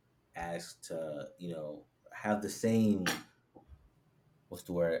know, asked to, have the same, what's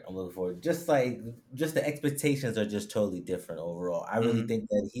the word I'm looking for? Just the expectations are just totally different overall. I really Hmm. think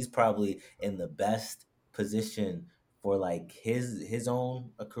that he's probably in the best position for like his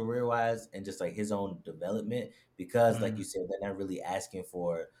own career wise and just like his own development because like you Hmm. said, they're not really asking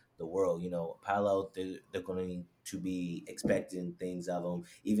for the world. Paolo, they're going to be expecting things of him.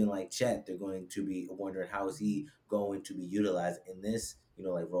 Even like Chet, they're going to be wondering how is he going to be utilized in this,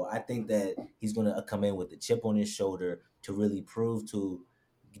 like role. I think that he's going to come in with a chip on his shoulder to really prove to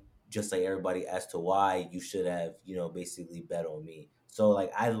just like everybody as to why you should have, basically bet on me. So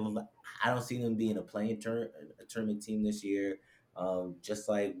like I don't see them being a tournament team this year. Just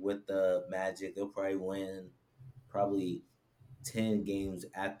like with the Magic, they'll probably win probably 10 games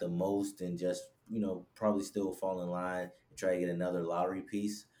at the most, and just probably still fall in line and try to get another lottery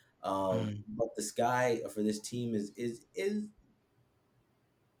piece. Hmm. But the sky for this team is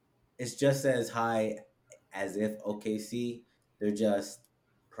it's just as high as if OKC. They're just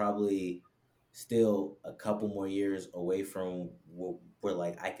probably still a couple more years away from where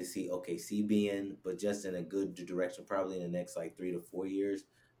like I could see OKC being, but just in a good direction. Probably in the next like 3 to 4 years,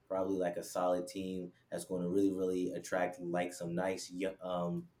 probably like a solid team that's going to really really attract like some nice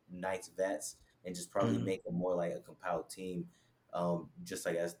vets and just probably Hmm. make them more like a compiled team. Just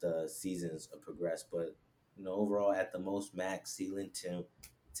like as the seasons progress, but overall at the most max ceiling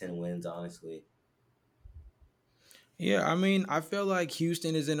 10 wins, honestly. Yeah, I mean, I feel like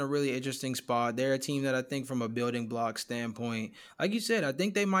Houston is in a really interesting spot. They're a team that I think, from a building block standpoint, like you said, I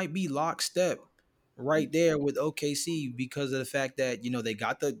think they might be lockstep right there with OKC because of the fact that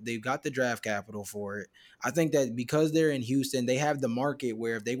they've got the draft capital for it. I think that because they're in Houston, they have the market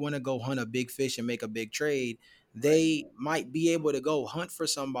where if they want to go hunt a big fish and make a big trade, Right. they might be able to go hunt for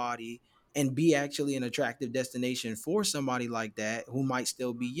somebody and be actually an attractive destination for somebody like that who might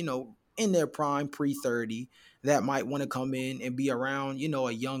still be, in their prime pre-30, that might want to come in and be around,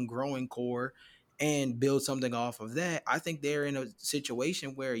 a young growing core and build something off of that. I think they're in a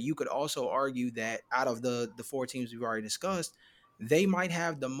situation where you could also argue that out of the four teams we've already discussed, they might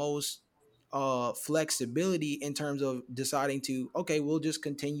have the most flexibility in terms of deciding to, okay, we'll just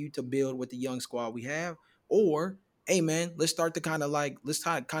continue to build with the young squad we have, or hey man, let's start to kind of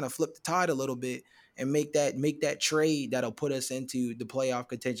flip the tide a little bit and make that trade that'll put us into the playoff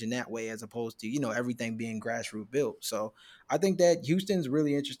contention that way, as opposed to everything being grassroots built. So I think that Houston's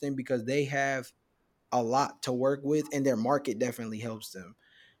really interesting because they have a lot to work with, and their market definitely helps them.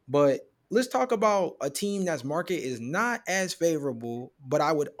 But let's talk about a team that's market is not as favorable, but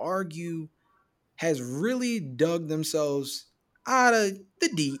I would argue has really dug themselves out of the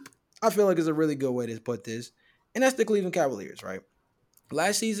deep. I feel like it's a really good way to put this, and that's the Cleveland Cavaliers, right?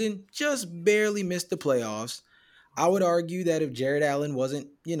 Last season, just barely missed the playoffs. I would argue that if Jared Allen wasn't,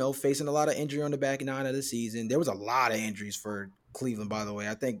 facing a lot of injury on the back nine of the season, there was a lot of injuries for Cleveland, by the way.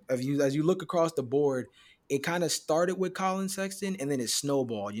 I think as you look across the board, it kind of started with Colin Sexton and then it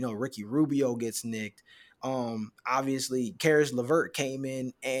snowballed. Ricky Rubio gets nicked. Obviously, Karis LeVert came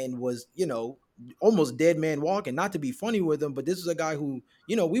in and was, almost dead man walking. Not to be funny with him, but this was a guy who,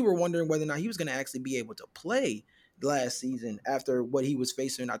 we were wondering whether or not he was going to actually be able to play last season after what he was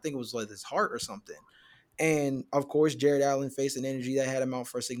facing. I think it was like his heart or something. And of course, Jared Allen faced an injury that had him out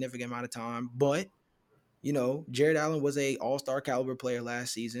for a significant amount of time. But, Jared Allen was a all-star caliber player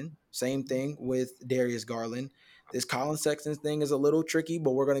last season. Same thing with Darius Garland. This Colin Sexton thing is a little tricky,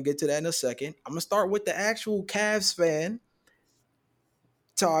 but we're going to get to that in a second. I'm going to start with the actual Cavs fan.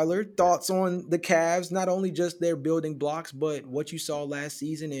 Tyler, thoughts on the Cavs, not only just their building blocks, but what you saw last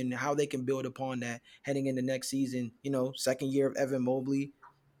season and how they can build upon that heading into next season, second year of Evan Mobley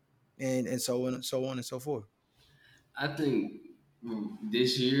and so on and so on and so forth. I think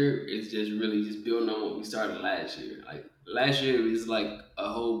this year is just really just building on what we started last year. Like last year is like a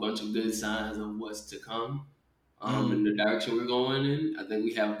whole bunch of good signs of what's to come. In the direction we're going in, I think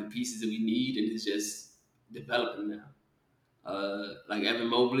we have the pieces that we need, and it's just developing now. Like Evan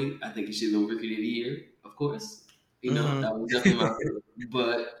Mobley, I think he should have been Rookie of the Year, of course. That was definitely my pick.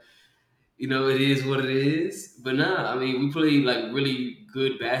 But it is what it is. But nah, I mean, we played like really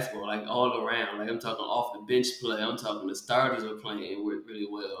good basketball, like all around. Like I'm talking off the bench play. I'm talking the starters are playing really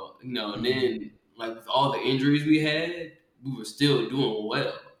well. And Mhm. then like with all the injuries we had, we were still doing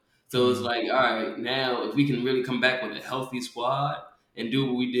well. So it's Mhm. like, all right, now if we can really come back with a healthy squad and do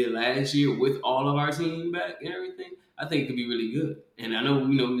what we did last year with all of our team back and everything, I think it could be really good. And I know,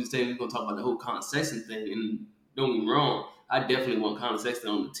 we were saying we're gonna talk about the whole concession thing, and don't get me wrong, I definitely want Colin Sexton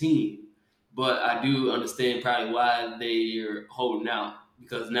on the team. But I do understand probably why they're holding out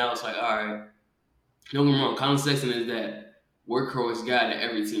because now it's like, all right, don't get me wrong, Colin Sexton is that workhorse guy that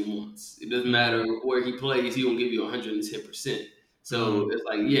every team wants. It doesn't matter Mm, where he plays, he gonna give you 110%. So mm, it's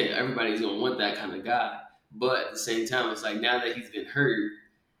like, yeah, everybody's gonna want that kind of guy. But at the same time, it's like now that he's been hurt,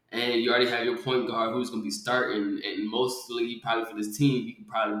 and you already have your point guard who's going to be starting, and mostly probably for this team, he could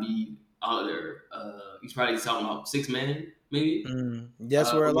probably be other. He's probably talking about 6 man, maybe. mm.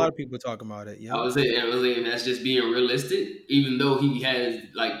 That's where a lot of people talk about it. I Yep. was saying, that's just being realistic. Even though he has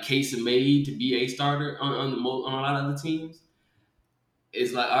like case made to be a starter on a lot of the teams,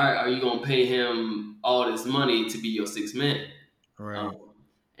 it's like, all right, are you going to pay him all this money to be your 6 man? Right. Um,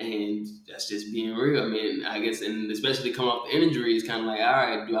 and that's just being real. I mean, I guess, and especially coming off the injury, it's kind of like, all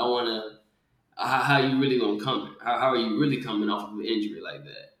right, do I want to? How you really gonna come? How are you really coming off of an injury like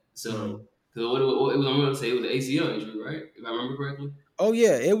that? So, Mm. because what it was, I'm gonna say it was an ACL injury, right? If I remember correctly. Oh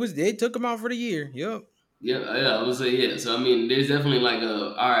yeah, it was. They took him out for the year. Yep. Yeah, yeah, I would say yeah. So I mean, there's definitely like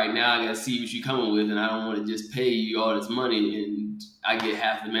all right, now I gotta see what you're coming with, and I don't want to just pay you all this money and I get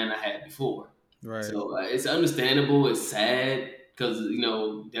half the man I had before. Right. So it's understandable. It's sad because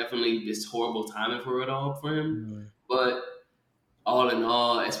definitely just horrible timing for it all for him, Mm. but all in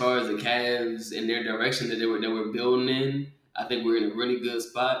all, as far as the Cavs and their direction that we're building in, I think we're in a really good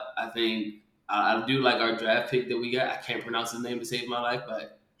spot. I think I do like our draft pick that we got. I can't pronounce his name to save my life,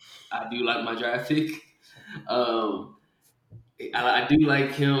 but I do like my draft pick. Um, I do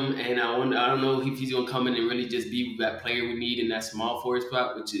like him, and I don't know if he's gonna come in and really just be that player we need in that small forward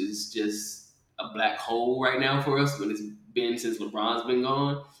spot, which is just a black hole right now for us when it's been since LeBron's been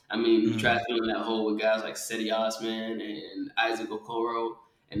gone. I mean, we tried Mm. filling that hole with guys like Seti Osman and Isaac Okoro,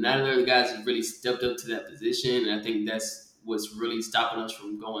 and none of the guys have really stepped up to that position. And I think that's what's really stopping us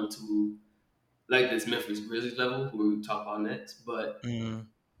from going to like this Memphis Grizzlies level, who we talk about next. But Mm.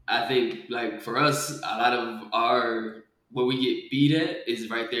 I think like for us, a lot of our where we get beat at is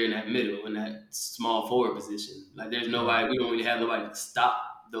right there in that middle, in that small forward position. Like there's Right. nobody, we don't really have nobody to stop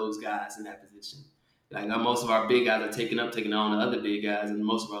those guys in that position. Like most of our big guys are taking on the other big guys, and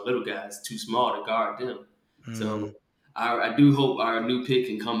most of our little guys too small to guard them. Mm. So I do hope our new pick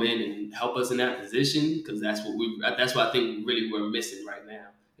can come in and help us in that position because that's what I think really we're missing right now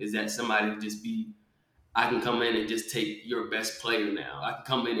is that somebody just be I can come in and just take your best player now. I can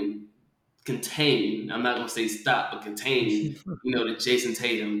come in and contain. I'm not gonna say stop, but contain. The Jason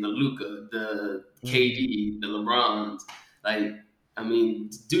Tatum, the Luca, the Mm. KD, the LeBrons. Like, I mean,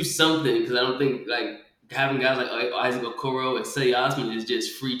 do something because I don't think like having guys like Isaac Okoro and Seti Osman is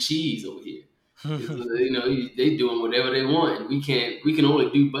just free cheese over here. They doing whatever they want. We can't. We can only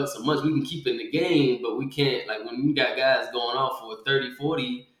do but so much. We can keep it in the game, but we can't. Like when you got guys going off for 30,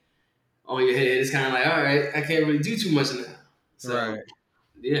 40 on your head, it's kind of like, all right, I can't really do too much now. So Right.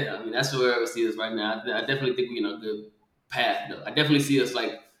 yeah, I mean that's where I would see us right now. I definitely think we're in a good path though. I definitely see us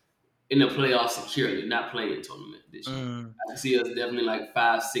like in the playoffs securely, not playing tournament this year. Mm. I see us definitely like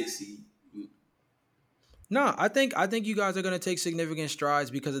 5, 6 seed. No, I think you guys are gonna take significant strides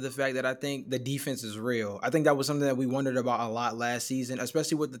because of the fact that I think the defense is real. I think that was something that we wondered about a lot last season,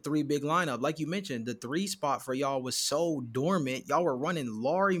 especially with the three big lineup. Like you mentioned, the three spot for y'all was so dormant. Y'all were running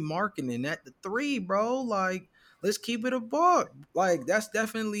Laurie Markkinen at the three, bro. Like, let's keep it a buck. Like, that's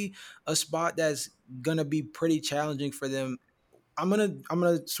definitely a spot that's gonna be pretty challenging for them. I'm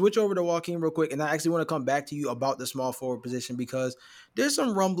gonna switch over to Joaquin real quick, and I actually want to come back to you about the small forward position because there's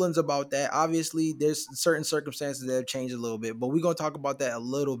some rumblings about that. Obviously, there's certain circumstances that have changed a little bit, but we're gonna talk about that a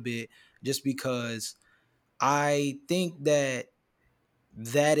little bit just because I think that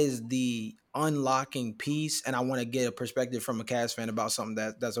is the unlocking piece, and I want to get a perspective from a Cavs fan about something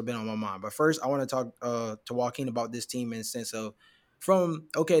that's been on my mind. But first, I want to talk to Joaquin about this team in the sense of from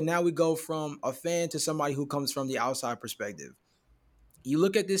okay, now we go from a fan to somebody who comes from the outside perspective. You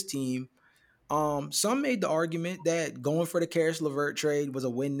look at this team. Some made the argument that going for the Karis LeVert trade was a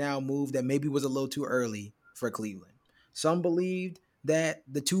win now move that maybe was a little too early for Cleveland. Some believed that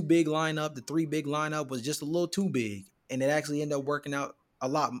the three big lineup was just a little too big, and it actually ended up working out a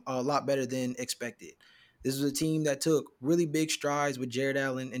lot better than expected. This was a team that took really big strides with Jared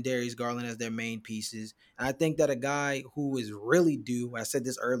Allen and Darius Garland as their main pieces. And I think that a guy who is really due, I said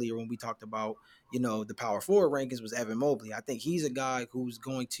this earlier when we talked about, the power forward rankings was Evan Mobley. I think he's a guy who's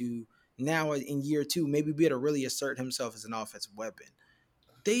going to now in year two, maybe be able to really assert himself as an offensive weapon.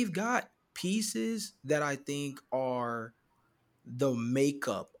 They've got pieces that I think are the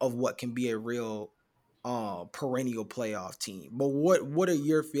makeup of what can be a real perennial playoff team. But what are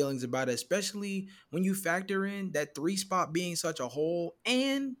your feelings about it, especially when you factor in that three spot being such a hole?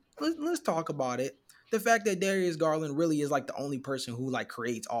 And let's talk about it. the fact that Darius Garland really is like the only person who like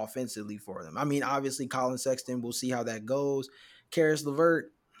creates offensively for them. I mean, obviously Colin Sexton, we'll see how that goes. Karis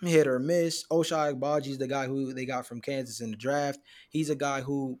LeVert, hit or miss. Oshai Agbaji's the guy who they got from Kansas in the draft. He's a guy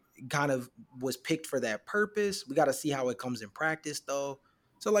who kind of was picked for that purpose. We got to see how it comes in practice though.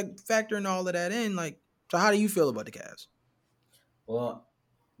 So like factoring all of that in, like, so how do you feel about the Cavs? Well,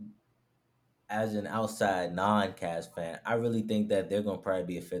 as an outside non-Cavs fan, I really think that they're gonna probably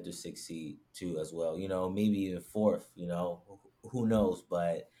be a fifth or sixth seed too, as well. Maybe even fourth. Who knows?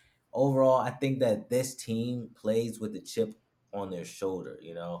 But overall, I think that this team plays with a chip on their shoulder.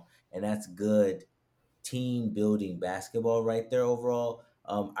 And that's good team building basketball right there. Overall,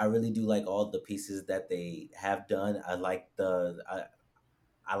 I really do like all the pieces that they have done. I like the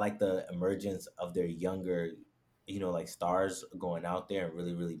emergence of their younger, like stars going out there and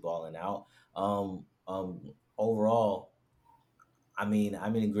really, really balling out. Overall, I mean,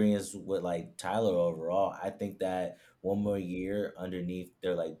 I'm in agreement with like Tyler overall. I think that one more year underneath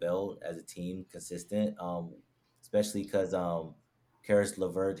their like belt as a team, consistent. Especially because Karis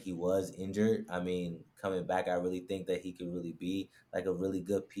LeVert, he was injured. I mean, coming back, I really think that he could really be like a really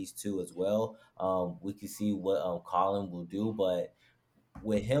good piece too as well. We can see what Colin will do, but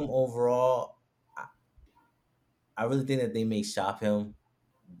with him overall, I, I really think that they may shop him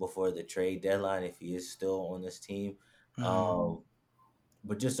before the trade deadline if he is still on this team. Mm, Um,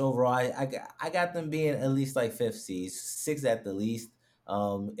 but just overall, I got them being at least like fifth seeds, six at the least.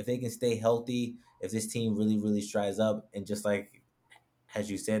 If they can stay healthy, if this team really, really strides up, and just like as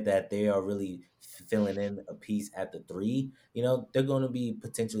you said, that they are really filling in a piece at the three, they're going to be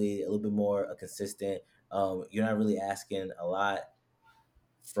potentially a little bit more consistent. You're not really asking a lot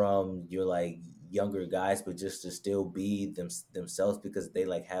from your like younger guys, but just to still be themselves because they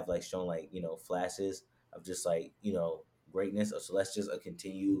like have like shown like flashes of just like greatness. So let's just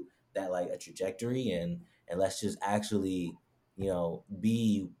continue that like a trajectory and let's just actually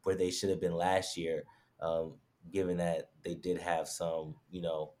be where they should have been last year. Um, Given that they did have some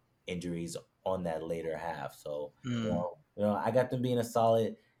injuries on that later half, so mm. I got them being a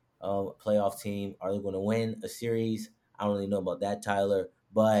solid playoff team. Are they going to win a series? I don't really know about that, Tyler.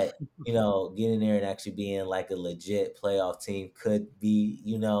 But getting there and actually being like a legit playoff team could be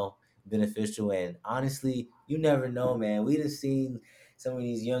beneficial. And honestly, you never know, man. We just seen some of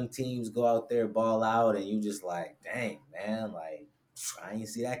these young teams go out there, ball out, and you just like, dang, man, like I didn't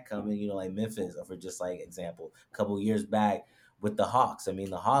see that coming. Like Memphis, for just like example, a couple years back with the Hawks. I mean,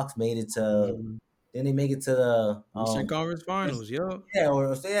 the Hawks made it to. Mhm. Then they make it to the Eastern Conference Finals, yo. yeah,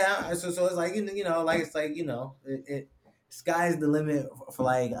 or so yeah, so it's like like it's like sky's the limit for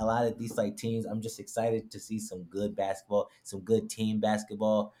like a lot of these like teams. I'm just excited to see some good basketball, some good team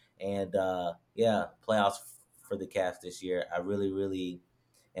basketball, and yeah, playoffs for the Cavs this year. I really, really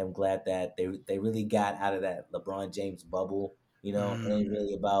am glad that they really got out of that LeBron James bubble. It ain't Mm,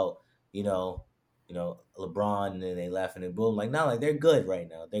 really about you know LeBron and then they left and then boom, like not like they're good right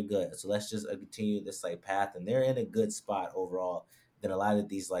now. They're good. So let's just continue this like path, and they're in a good spot overall than a lot of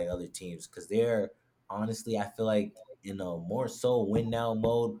these like other teams because they're honestly I feel like in a more so win now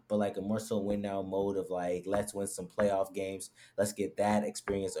mode, but like a more so win now mode of like let's win some playoff games. Let's get that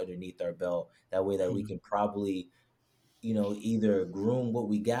experience underneath our belt. That way that we mm, can probably either groom what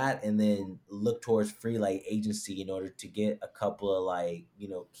we got and then look towards free like agency in order to get a couple of like,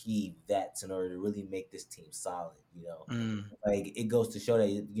 key vets in order to really make this team solid. mm, Like it goes to show that,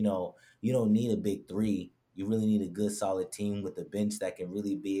 you don't need a big three. You really need a good solid team with a bench that can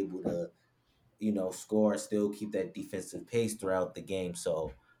really be able to, score and still keep that defensive pace throughout the game.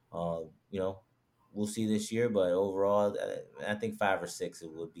 So, we'll see this year, but overall, I think five or six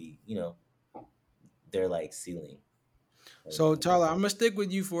it would be, their like ceiling. So Tyler, I'm gonna stick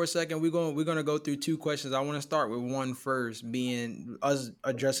with you for a second. We're gonna go through two questions. I want to start with one first, being us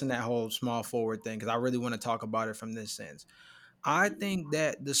addressing that whole small forward thing because I really want to talk about it from this sense. I think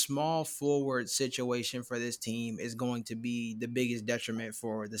that the small forward situation for this team is going to be the biggest detriment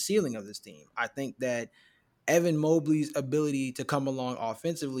for the ceiling of this team. I think that Evan Mobley's ability to come along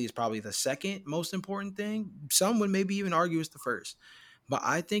offensively is probably the second most important thing. Some would maybe even argue it's the first. But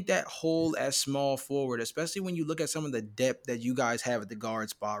I think that hole as small forward, especially when you look at some of the depth that you guys have at the guard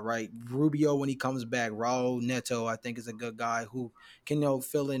spot, right? Rubio when he comes back, Raul Neto, I think is a good guy who can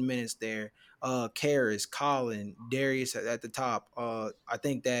fill in minutes there. Karras, Colin, Darius at the top. I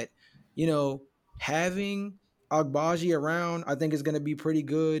think that, you know, having Agbaji around, I think is gonna be pretty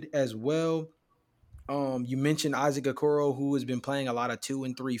good as well. You mentioned Isaac Okoro, who has been playing a lot of 2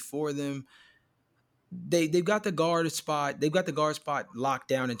 and 3 for them. They've got the guard spot. They've got the guard spot locked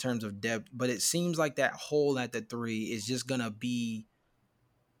down in terms of depth, but it seems like that hole at the three is just gonna be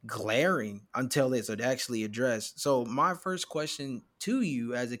glaring until it's actually addressed. So my first question to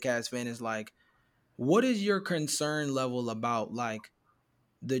you as a Cavs fan is like, what is your concern level about like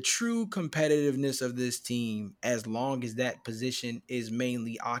the true competitiveness of this team as long as that position is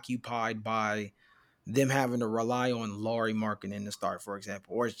mainly occupied by them having to rely on Laurie Markkinen to start, for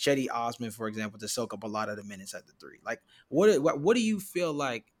example, or Chetty Osman, for example, to soak up a lot of the minutes at the three. Like, what do you feel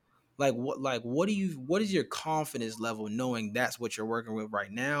what is your confidence level knowing that's what you're working with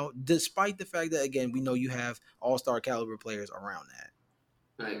right now, despite the fact that again we know you have all-star caliber players around that.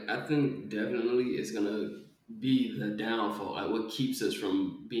 Like I think definitely it's gonna be the downfall. Like what keeps us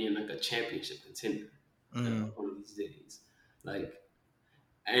from being like a championship contender Mm, one of these days. Like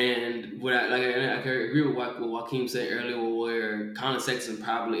and what I can agree with what Joaquin said earlier, where Colin Sexton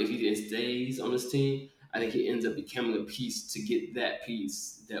probably, if he stays on this team, I think he ends up becoming a piece to get that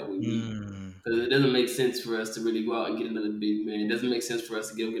piece that we need. mm, Because it doesn't make sense for us to really go out and get another big man. It doesn't make sense for us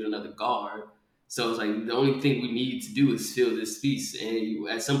to get another guard. So it's like the only thing we need to do is fill this piece. And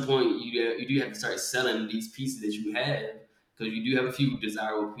at some point, you do have to start selling these pieces that you have because you do have a few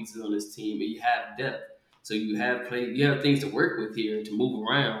desirable pieces on this team, and you have depth. So you have things to work with here to move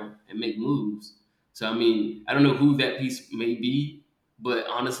around and make moves. So I mean, I don't know who that piece may be, but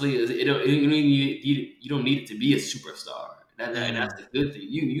honestly, you don't need it to be a superstar. That's mm. the good thing.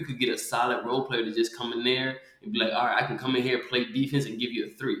 You could get a solid role player to just come in there and be like, all right, I can come in here, play defense, and give you a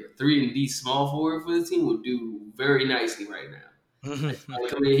three. A three and D small forward for the team will do very nicely right now. I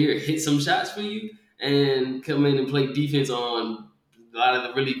come in here, hit some shots for you, and come in and play defense on a lot of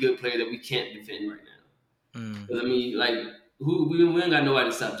the really good players that we can't defend right now. Mm, Because I mean, like, we don't got nobody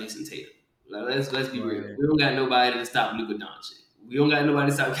to stop Jason Tatum. Like, let's be real. right. We don't got nobody to stop Luka Doncic. We don't got nobody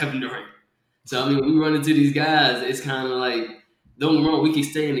to stop Kevin Durant. So I mean, when we run into these guys, it's kind of like, don't get me wrong, we can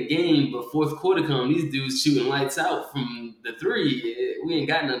stay in the game, but fourth quarter come, these dudes shooting lights out from the three. We ain't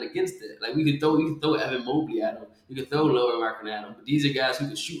got nothing against it. Like you could throw Evan Mobley at them, you could throw Lower Markin at them, but these are guys who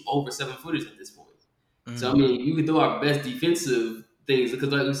can shoot over 7 footers at this point. So I Mm, mean, you can throw our best defensive things because,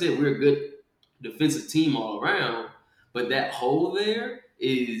 like we said, we're a good defensive team all around, but that hole there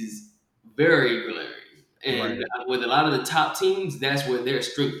is very glaring. And right. with a lot of the top teams, that's where their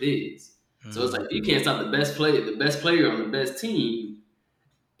strength is. So it's like you Mhm. can't stop the best player on the best team.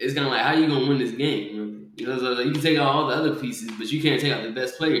 It's kind of like how you gonna win this game? Really? You know, so you can take out all the other pieces, but you can't take out the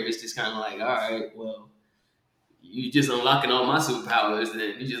best player. It's just kind of like, all right, well, you just unlocking all my superpowers,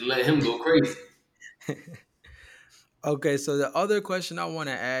 then you just let him go crazy. Okay, so the other question I want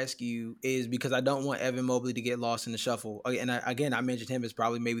to ask you is because I don't want Evan Mobley to get lost in the shuffle. And again, I mentioned him as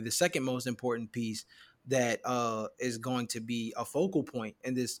probably maybe the second most important piece that is going to be a focal point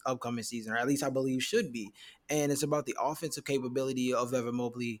in this upcoming season, or at least I believe should be. And it's about the offensive capability of Evan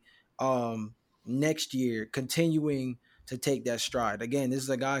Mobley next year, continuing to take that stride. Again, this is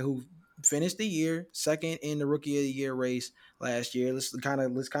a guy who finished the year second in the Rookie of the Year race last year. Let's kind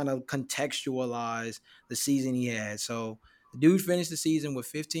of contextualize the season he had. So the dude finished the season with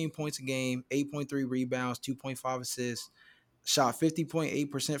 15 points a game, 8.3 rebounds, 2.5 assists, shot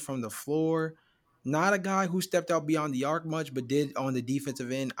 50.8% from the floor. Not a guy who stepped out beyond the arc much, but did on the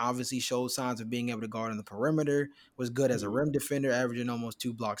defensive end. Obviously showed signs of being able to guard on the perimeter, was good as a rim defender, averaging almost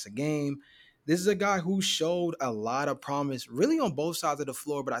 2 blocks a game. This is a guy who showed a lot of promise really on both sides of the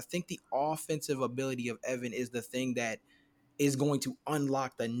floor, but I think the offensive ability of Evan is the thing that is going to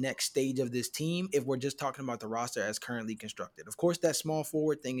unlock the next stage of this team if we're just talking about the roster as currently constructed. Of course, that small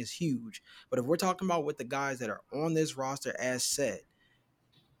forward thing is huge, but if we're talking about with the guys that are on this roster as set,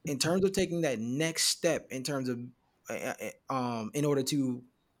 in terms of taking that next step in terms of in order to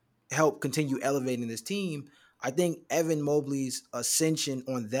help continue elevating this team, I think Evan Mobley's ascension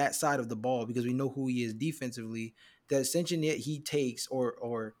on that side of the ball, because we know who he is defensively, the ascension that he takes,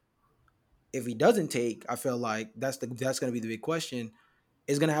 or if he doesn't take, I feel like that's going to be the big question,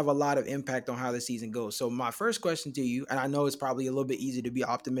 is going to have a lot of impact on how the season goes. So my first question to you, and I know it's probably a little bit easy to be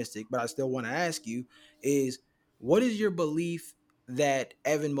optimistic, but I still want to ask you, is what is your belief that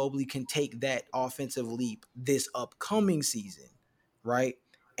Evan Mobley can take that offensive leap this upcoming season, right?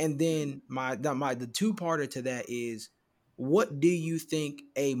 And then the two-parter to that is, what do you think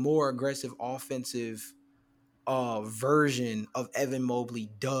a more aggressive offensive version of Evan Mobley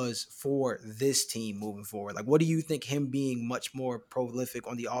does for this team moving forward? Like, what do you think him being much more prolific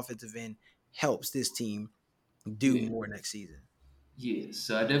on the offensive end helps this team do Yeah. more next season? Yeah,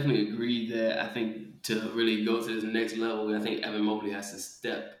 so I definitely agree that I think to really go to this next level, I think Evan Mobley has to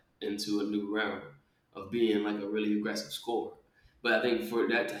step into a new realm of being like a really aggressive scorer. But I think for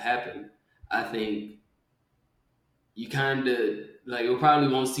that to happen, I think you kind of like we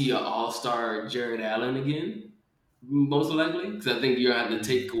probably won't see an all-star Jared Allen again, most likely, because I think you're going to have to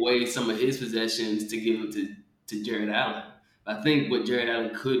take away some of his possessions to give it to Jared Allen. I think what Jared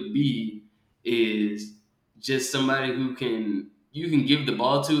Allen could be is just somebody who can you can give the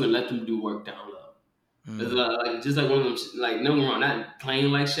ball to and let them do work down low. It's Mm, like just like one of them, like no one wrong, not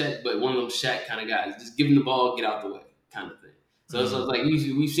playing like Shaq, but one of them Shaq kind of guys. Just give him the ball, get out the way, kind of thing. So it's mm, like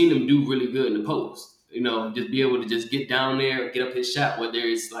we've seen him do really good in the post. Just be able to just get down there, get up his shot, whether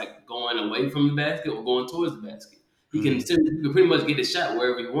it's like going away from the basket or going towards the basket. mm, He can pretty much get his shot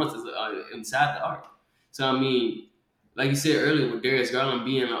wherever he wants, inside the arc. So I mean, like you said earlier, with Darius Garland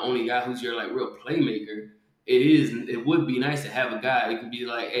being the only guy who's your like real playmaker, it would be nice to have a guy that could be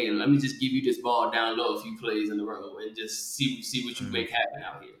like, hey, let me just give you this ball down low a few plays in a row and just see what you mm, make happen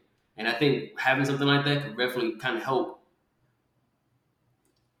out here. And I think having something like that could definitely kind of help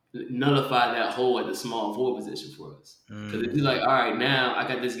nullify that hole at the small forward position for us. Because if mm. you're like, all right, now I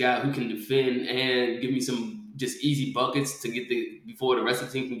got this guy who can defend and give me some just easy buckets to get before the rest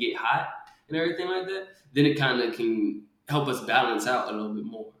of the team can get hot and everything like that, then it kind of can help us balance out a little bit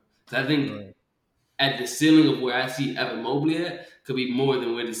more. So I think Right, at the ceiling of where I see Evan Mobley at could be more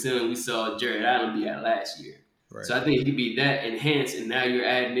than where the ceiling we saw Jared Allen be at last year. right. So I think he could be that enhanced, and now you're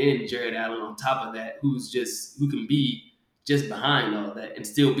adding in Jared Allen on top of that, who can be just behind all that and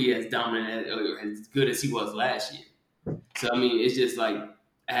still be as dominant or as good as he was last year. So I mean, it's just like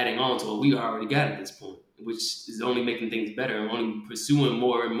adding on to what we already got at this point, which is only making things better and only pursuing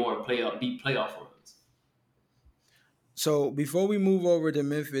more and more deep playoff runs. So before we move over to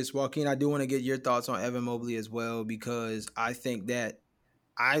Memphis, Joaquin, I do want to get your thoughts on Evan Mobley as well because I think that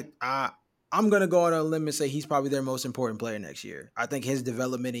I I I'm gonna go on a limb and say he's probably their most important player next year. I think his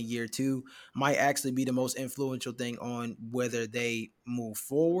development in year two might actually be the most influential thing on whether they move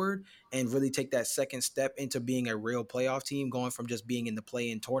forward and really take that second step into being a real playoff team, going from just being in the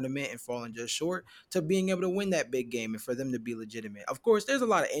play-in tournament and falling just short to being able to win that big game and for them to be legitimate. Of course, there's a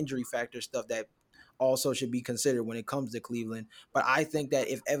lot of injury factor stuff that also should be considered when it comes to Cleveland. But I think that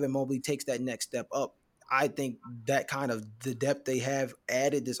if Evan Mobley takes that next step up, I think that kind of the depth they have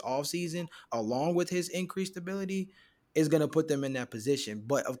added this offseason, along with his increased ability, is going to put them in that position.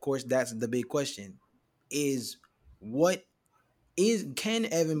 But of course, that's the big question: is what is can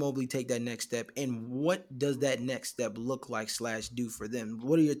Evan Mobley take that next step, and what does that next step look like slash do for them?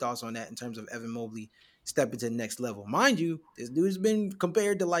 What are your thoughts on that in terms of Evan Mobley stepping to the next level? Mind you, this dude's been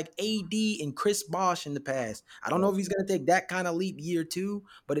compared to like AD and Chris Bosh in the past. I don't know if he's going to take that kind of leap year two,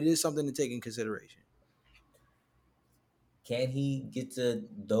 but it is something to take in consideration. Can he get to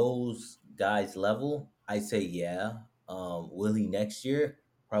those guys' level? I say yeah. Will he next year?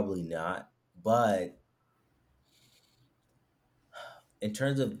 Probably not. But in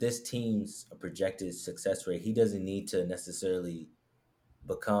terms of this team's projected success rate, he doesn't need to necessarily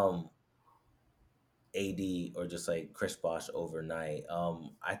become AD or just like Chris Bosh overnight.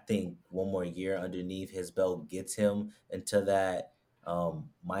 I think one more year underneath his belt gets him into that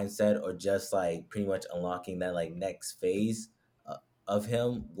mindset, or just like pretty much unlocking that like next phase of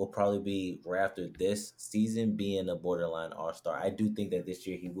him will probably be right after this season being a borderline All Star. I do think that this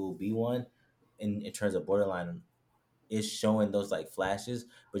year he will be one in terms of borderline is showing those like flashes,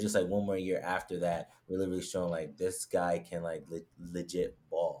 but just like one more year after that, really showing like this guy can like legit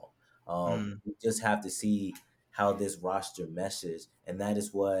ball. Mm, We just have to see how this roster meshes, and that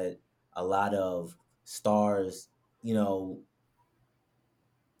is what a lot of stars, you know,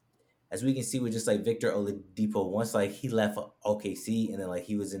 as we can see with just like Victor Oladipo, once like he left OKC and then like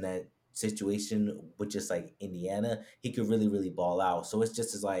he was in that situation with just like Indiana, he could really ball out. So it's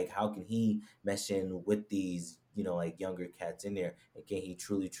just as like how can he mesh in with these like younger cats in there, and can he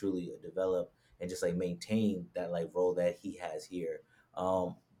truly develop and just like maintain that like role that he has here.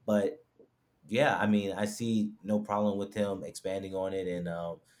 But yeah, I mean, I see no problem with him expanding on it, and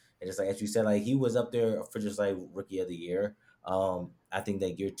just like as you said, like he was up there for just like rookie of the year. I think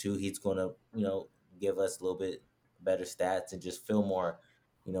that year two he's gonna give us a little bit better stats and just feel more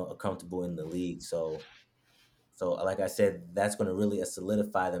comfortable in the league. So like I said, that's gonna really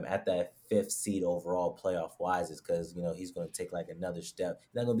solidify them at that fifth seed overall playoff wise, is because he's gonna take like another step.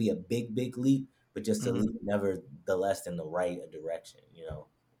 It's not gonna be a big leap, but just a leap, mm, nevertheless in the right direction.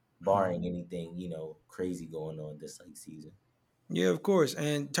 mm. Barring anything crazy going on this like season. Yeah, of course.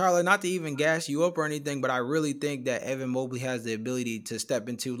 And Tyler, not to even gas you up or anything, but I really think that Evan Mobley has the ability to step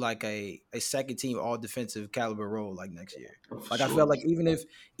into like a second team all defensive caliber role like next year. For Like I felt sure. like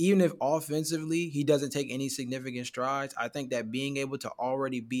even if offensively he doesn't take any significant strides, I think that being able to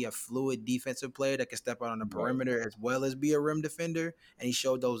already be a fluid defensive player that can step out on the Right. perimeter as well as be a rim defender, and he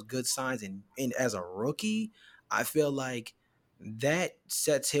showed those good signs in as a rookie, I feel like that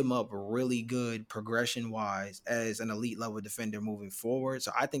sets him up really good progression wise as an elite level defender moving forward.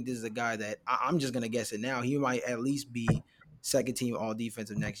 So I think this is a guy that I'm just gonna guess it now. He might at least be second team all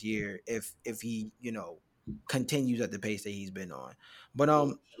defensive next year if he continues at the pace that he's been on. But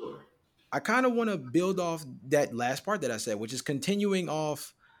For sure. I kind of want to build off that last part that I said, which is continuing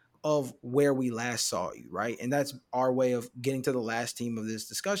off of where we last saw you, right? And that's our way of getting to the last team of this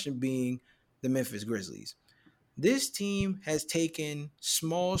discussion being the Memphis Grizzlies. This team has taken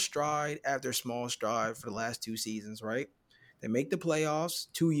small stride after small stride for the last two seasons, right? They make the playoffs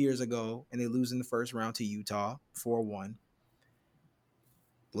 2 years ago and they lose in the first round to Utah 4-1.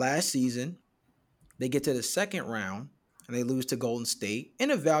 Last season, they get to the second round and they lose to Golden State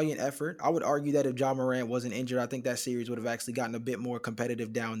in a valiant effort. I would argue that if Ja Morant wasn't injured, I think that series would have actually gotten a bit more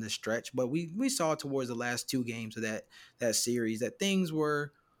competitive down the stretch. But we saw towards the last two games of that series that things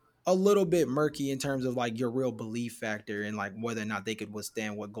were a little bit murky in terms of like your real belief factor and like whether or not they could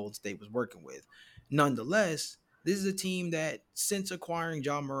withstand what Golden State was working with. Nonetheless, this is a team that since acquiring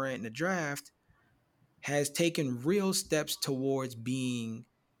Ja Morant in the draft has taken real steps towards being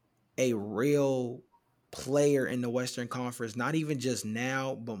a real player in the Western Conference, not even just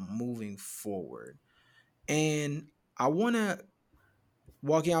now, but moving forward. And I want to,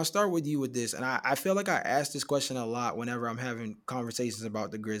 Joaquin, I'll start with you with this. And I feel like I ask this question a lot whenever I'm having conversations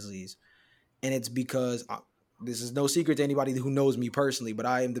about the Grizzlies. And it's because this is no secret to anybody who knows me personally, but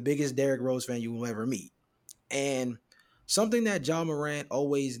I am the biggest Derrick Rose fan you will ever meet. And something that John Morant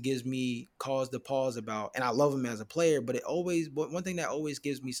always gives me cause to pause about, and I love him as a player, but one thing that always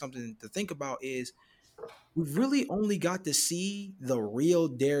gives me something to think about is we've really only got to see the real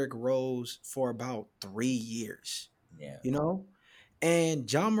Derrick Rose for about 3 years, Yeah. you know? And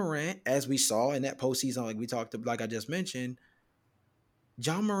John Morant, as we saw in that postseason, like I just mentioned,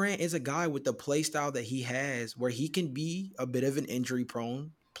 John Morant is a guy with the play style that he has where he can be a bit of an injury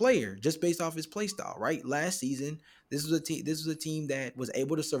prone player just based off his play style, right? Last season, this was a team that was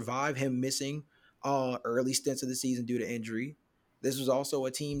able to survive him missing early stints of the season due to injury. This was also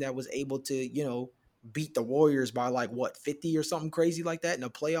a team that was able to, beat the Warriors by like what 50 or something crazy like that in a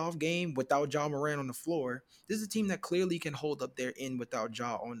playoff game without John Morant on the floor. This is a team that clearly can hold up their end without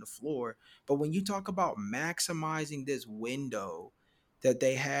Ja on the floor. But when you talk about maximizing this window that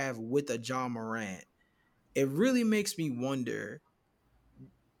they have with a John Morant, it really makes me wonder,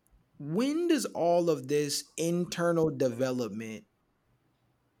 when does all of this internal development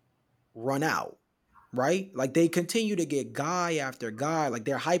run out? Right? Like they continue to get guy after guy. Like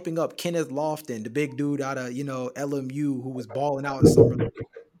they're hyping up Kenneth Lofton, the big dude out of, LMU who was balling out in summer.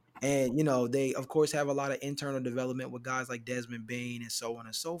 And, they of course have a lot of internal development with guys like Desmond Bain and so on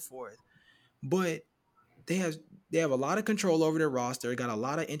and so forth. But they have they have a lot of control over their roster, got a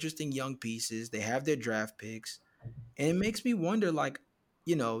lot of interesting young pieces. They have their draft picks. And it makes me wonder, like,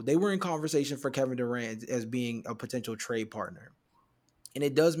 they were in conversation for Kevin Durant as being a potential trade partner. And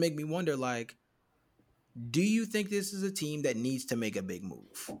it does make me wonder, like, do you think this is a team that needs to make a big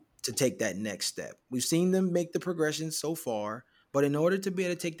move to take that next step? We've seen them make the progression so far, but in order to be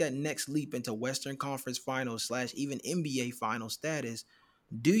able to take that next leap into Western Conference Finals / even NBA Final status,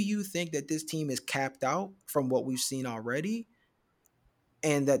 do you think that this team is capped out from what we've seen already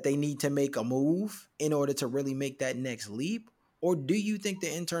and that they need to make a move in order to really make that next leap? Or do you think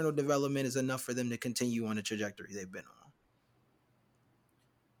the internal development is enough for them to continue on the trajectory they've been on?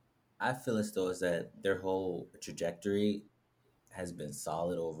 I feel as though is that their whole trajectory has been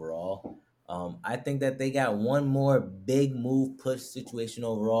solid overall. I think that they got one more big move push situation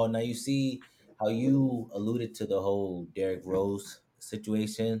overall. Now you see how you alluded to the whole Derrick Rose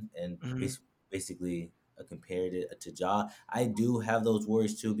situation and Mm-hmm. basically compared it to Ja. I do have those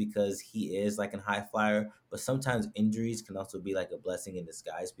worries too because he is like a high flyer, but sometimes injuries can also be like a blessing in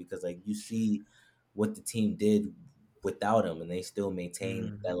disguise because like you see what the team did without him and they still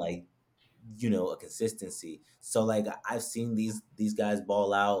maintain that Mm-hmm. like a consistency. So like I've seen these guys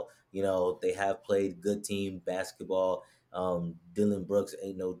ball out. They have played good team basketball. Dylan Brooks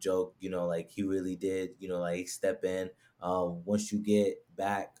ain't no joke. Like he really did. Like step in. Once you get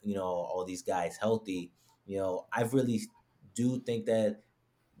back, all these guys healthy. I really do think that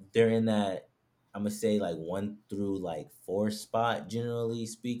they're in that I'm gonna say like 1 through 4 spot generally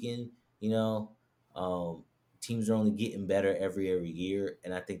speaking. You know, um, teams are only getting better every year,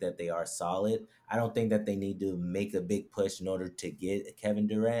 and I think that they are solid. I don't think that they need to make a big push in order to get Kevin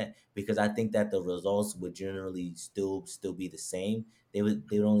Durant because I think that the results would generally still be the same. They would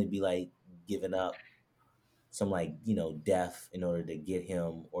only be like giving up some like depth in order to get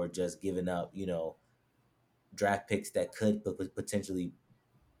him, or just giving up draft picks that could potentially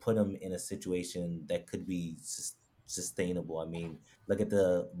put him in a situation that could be sustainable. I mean, look at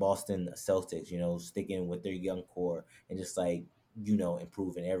the Boston Celtics, sticking with their young core and just like,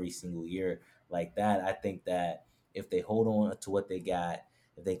 improving every single year like that. I think that if they hold on to what they got,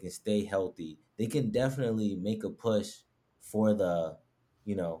 if they can stay healthy, they can definitely make a push for the,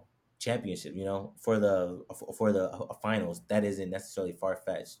 you know, championship, for the finals. That isn't necessarily far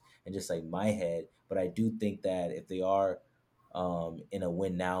fetched and just like my head, but I do think that if they are in a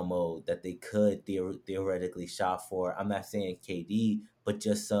win now mode, that they could theoretically shot for. I'm not saying KD, but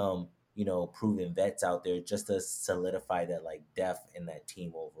just some proven vets out there just to solidify that like depth in that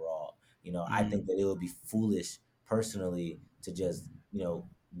team overall. I think Mm. that it would be foolish personally to just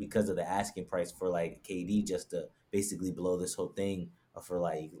because of the asking price for like KD just to basically blow this whole thing for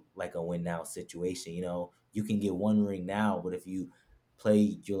like a win now situation. You can get one ring now, but if you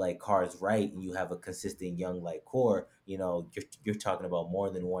play your like cards right and you have a consistent young like core, you're talking about more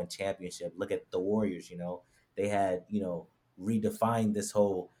than one championship. Look at the Warriors, they had, redefined this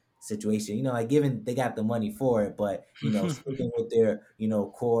whole situation. Like given they got the money for it, but sticking with their,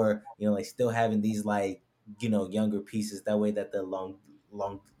 core, like still having these like, younger pieces that way that the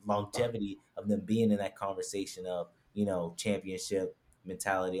longevity of them being in that conversation of, championship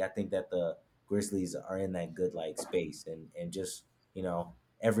mentality. I think that the Grizzlies are in that good like space and just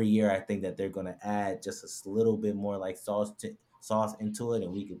every year I think that they're going to add just a little bit more like sauce into it,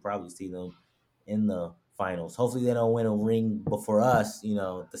 and we could probably see them in the finals. Hopefully, they don't win a ring before us,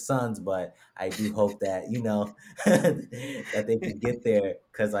 the Suns, but I do hope that that they can get there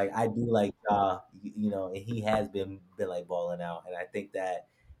because like I do like and he has been like balling out, and I think that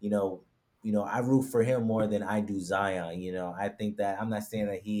you know. I root for him more than I do Zion. I think that I'm not saying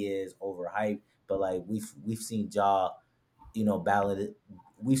that he is overhyped, but like we've seen ballot.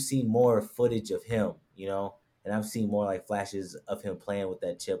 We've seen more footage of him, and I've seen more like flashes of him playing with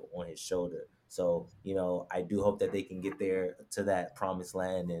that chip on his shoulder. So, I do hope that they can get there to that promised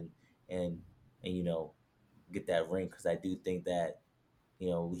land and and get that ring because I do think that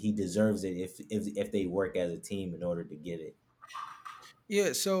he deserves it if they work as a team in order to get it.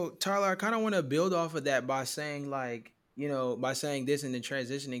 Yeah, so Tyler, I kind of want to build off of that by saying like, by saying this and then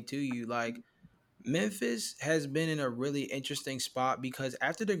transitioning to you, like Memphis has been in a really interesting spot because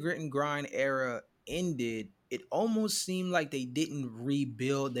after the grit and grind era ended, it almost seemed like they didn't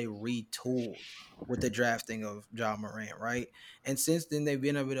rebuild, they retooled with the drafting of John Morant, right? And since then, they've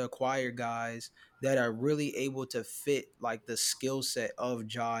been able to acquire guys that are really able to fit like the skill set of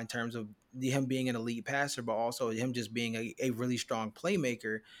Ja in terms of him being an elite passer, but also him just being a really strong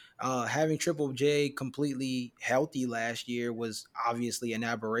playmaker. Having Triple J completely healthy last year was obviously an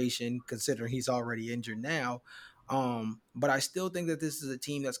aberration considering he's already injured now. But I still think that this is a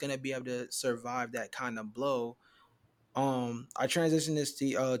team that's going to be able to survive that kind of blow. I transition this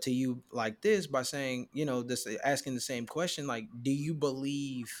to you like this by saying, this asking the same question, like, do you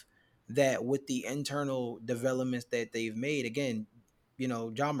believe that with the internal developments that they've made, again,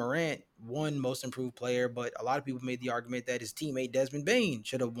 John Morant won most improved player, but a lot of people made the argument that his teammate Desmond Bain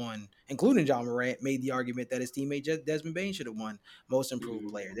should have won, including John Morant made the argument that his teammate Desmond Bain should have won most improved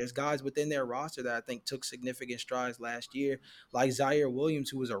player. Mhm. There's guys within their roster that I think took significant strides last year, like Zaire Williams,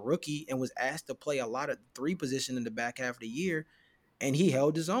 who was a rookie and was asked to play a lot of three position in the back half of the year, and he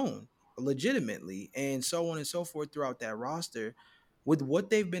held his own legitimately, and so on and so forth throughout that roster. With what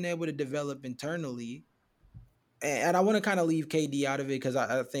they've been able to develop internally, and I want to kind of leave KD out of it because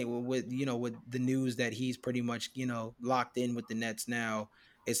I think with with the news that he's pretty much locked in with the Nets now,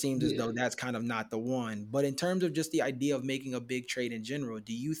 it seems as Yeah. though that's kind of not the one. But in terms of just the idea of making a big trade in general,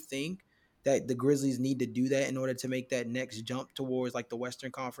 do you think that the Grizzlies need to do that in order to make that next jump towards like the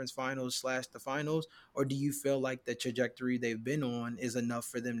Western Conference Finals slash the finals, or do you feel like the trajectory they've been on is enough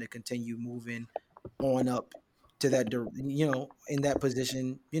for them to continue moving on up to that in that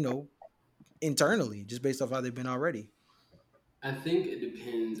position internally, just based off how they've been already? I think it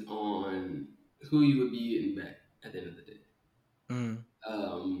depends on who you would be getting back at the end of the day. Mm,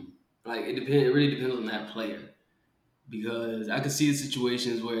 Like it depends. It really depends on that player because I could see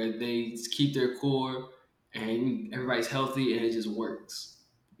situations where they just keep their core and everybody's healthy and it just works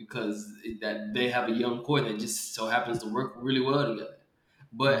because that they have a young core that just so happens to work really well together.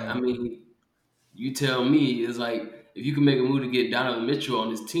 But I mm, mean, you tell me, it's like if you can make a move to get Donovan Mitchell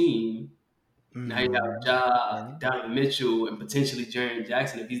on this team, now you have mm, Ja, Donovan Mitchell, and potentially Jaren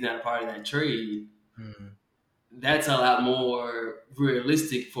Jackson if he's not a part of that trade. mm, That's a lot more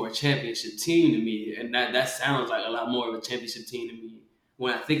realistic for a championship team to me, and that sounds like a lot more of a championship team to me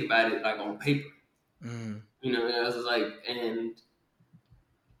when I think about it, like on paper. mm, It's just like, and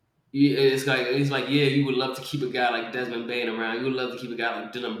it's like yeah, you would love to keep a guy like Desmond Bain around. You would love to keep a guy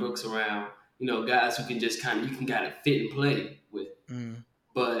like Dylan Brooks around. guys who can just you can kind of fit and play with. Mm,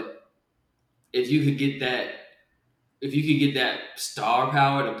 But if you could get that, if you could get that star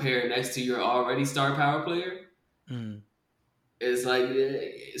power to pair next to your already star power player, mm, it's like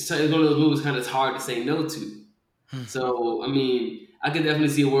it's one of those moves kind of hard to say no to. mm. So I mean, I could definitely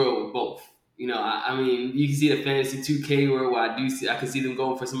see a world with both. I mean, you can see the fantasy 2K world where I can see them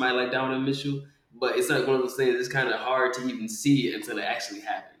going for somebody like Donovan Mitchell, but it's like one of those things that's kind of hard to even see it until it actually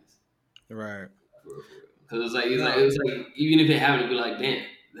happens. Right. Because it No. was like even if it happened, it'd be like, damn,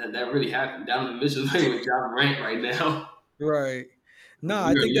 that really happened. Donovan Mitchell's playing with John Morant right now. Right. No,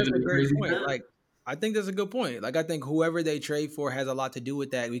 I think You're that's a living a great crazy point. time. Like, I think that's a good point. Like, I think whoever they trade for has a lot to do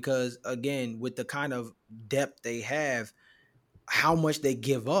with that because, again, with the kind of depth they have, how much they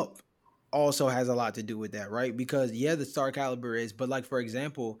give up also has a lot to do with that, right? Because yeah, the star caliber is, but like for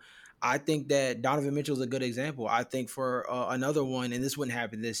example, I think that Donovan Mitchell is a good example. I think for another one, and this wouldn't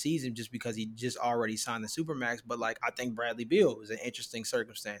happen this season just because he just already signed the supermax. But like I think Bradley Beal is an interesting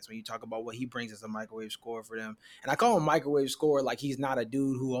circumstance when you talk about what he brings as a microwave scorer for them. And I call him microwave scorer like he's not a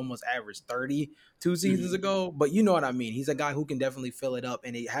dude who almost averaged 30 2 seasons Mhm. ago, but you know what I mean. He's a guy who can definitely fill it up,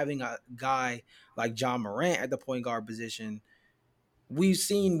 and having a guy like John Morant at the point guard position, we've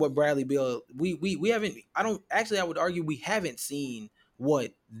seen what Bradley Beal, we haven't, I don't actually, I would argue we haven't seen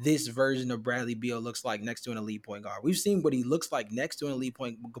what this version of Bradley Beal looks like next to an elite point guard. We've seen what he looks like next to an elite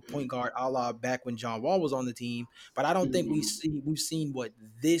point guard, a la back when John Wall was on the team, but I don't think Mhm. we've seen what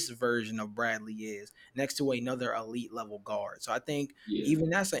this version of Bradley is next to another elite level guard. So I think Yeah. even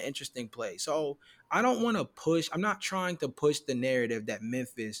that's an interesting play. So I don't want to push, I'm not trying to push the narrative that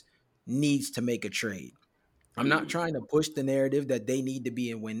Memphis needs to make a trade. I'm not Mhm. trying to push the narrative that they need to be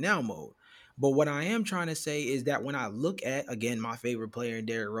in win now mode. But what I am trying to say is that when I look at, again, my favorite player in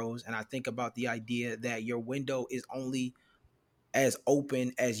Derrick Rose, and I think about the idea that your window is only as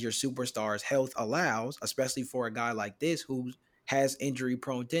open as your superstar's health allows, especially for a guy like this who has injury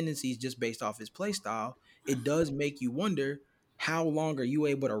prone tendencies just based off his play style, it does make you wonder how long are you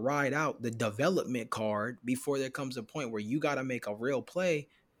able to ride out the development card before there comes a point where you got to make a real play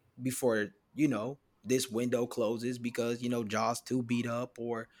before this window closes because Jaw's too beat up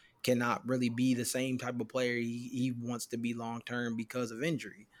or cannot really be the same type of player he wants to be long term because of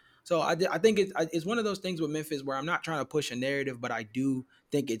injury. So I think it's one of those things with Memphis where I'm not trying to push a narrative, but I do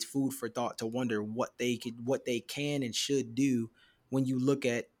think it's food for thought to wonder what they can and should do when you look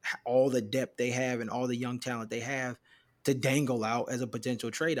at all the depth they have and all the young talent they have to dangle out as a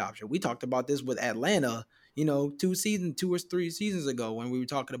potential trade option. We talked about this with Atlanta, 2 or 3 seasons ago when we were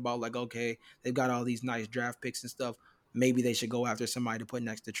talking about like, okay, they've got all these nice draft picks and stuff. Maybe they should go after somebody to put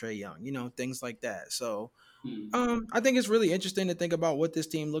next to Trey Young, things like that. So Mhm. I think it's really interesting to think about what this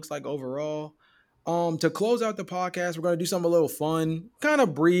team looks like overall. To close out the podcast, we're gonna do something a little fun, kind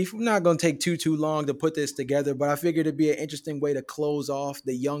of brief. We're not gonna take too long to put this together, but I figured it'd be an interesting way to close off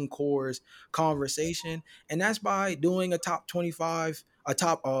the young cores conversation, and that's by doing a top 25, a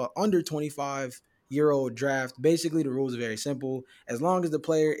top under 25-year old draft. Basically, the rules are very simple. As long as the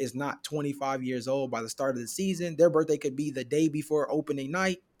player is not 25 years old by the start of the season, their birthday could be the day before opening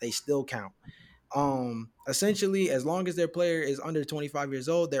night. They still count. Essentially, as long as their player is under 25 years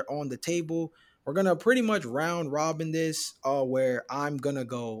old, they're on the table. We're gonna pretty much round robin this, where I'm gonna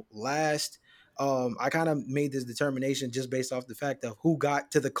go last. I kind of made this determination just based off the fact of who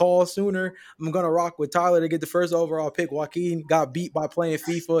got to the call sooner. I'm gonna rock with Tyler to get the first overall pick. Joaquin got beat by playing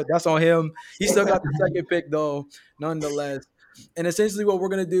FIFA. That's on him. He still got the second pick though, nonetheless. And essentially, what we're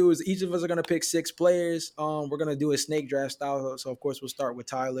gonna do is each of us are gonna pick 6 players. We're gonna do a snake draft style. So of course, we'll start with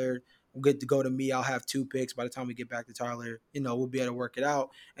Tyler. We'll get to go to me. I'll have 2 picks. By the time we get back to Tyler, we'll be able to work it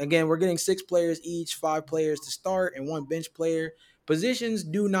out. Again, we're getting 6 players each, 5 players to start, and 1 bench player. Positions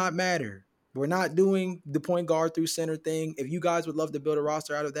do not matter. We're not doing the point guard through center thing. If you guys would love to build a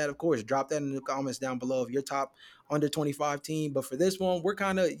roster out of that, of course, drop that in the comments down below of your top under 25 team. But for this one, we're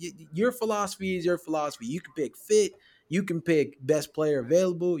kind of, your philosophy is your philosophy. You can pick fit, you can pick best player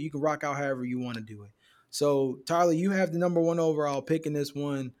available, you can rock out however you want to do it. So, Tyler, you have the number 1 overall pick in this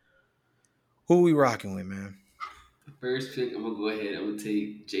one. Who we rocking with, man? The first pick, I'm gonna go ahead. I'm gonna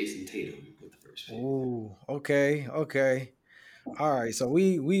take Jason Tatum with the first pick. Oh, okay, okay. All right, so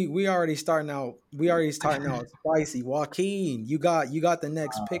we already starting out. We already starting out spicy. Joaquin, you got the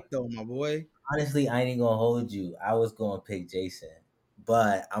next Uh, pick though, my boy. Honestly, I ain't gonna hold you. I was gonna pick Jason,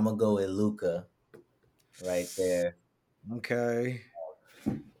 but I'm gonna go with Luca right there. Okay,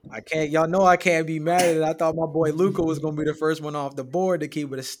 I can't. Y'all know I can't be mad at it. I thought my boy Luca was gonna be the first one off the board to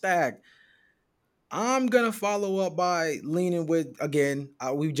keep it a stack. I'm gonna follow up by leaning with again.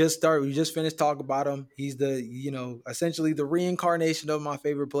 We just finished talking about him. He's the essentially the reincarnation of my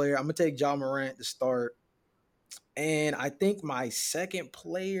favorite player. I'm gonna take John Morant to start, and I think my second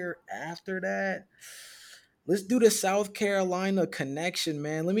player after that. Let's do the South Carolina connection,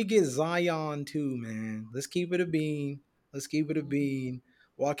 man. Let me get Zion too, man. Let's keep it a bean. Let's keep it a bean.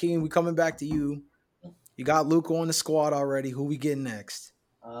 Joaquin, we coming back to you. You got Luca on the squad already. Who we getting next?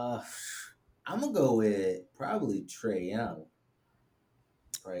 Uh, I'm gonna go with probably Trey Young.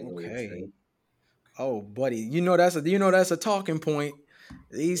 Probably go with Okay. Trey. Oh, buddy, you know that's a talking point.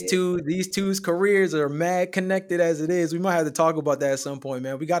 These Yeah. two these two's careers are mad connected as it is. We might have to talk about that at some point,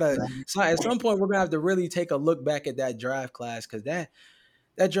 man. We gotta at some point we're gonna have to really take a look back at that draft class because that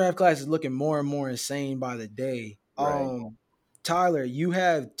draft class is looking more and more insane by the day. Right. Tyler, you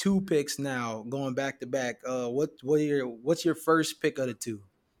have two picks now going back to back. What's your first pick of the two?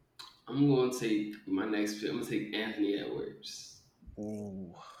 I'm going to take my next pick. I'm going to take Anthony Edwards.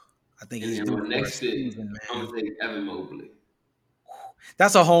 Ooh, I think And he's then due my for a next pick, season, I'm man. going to take Evan Mobley.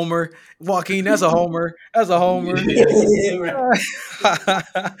 That's a homer, Joaquin. That's a homer. That's a homer. Yeah, right.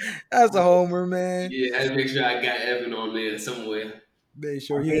 That's a homer, man. Yeah, I had to make sure I got Evan on there somewhere. Make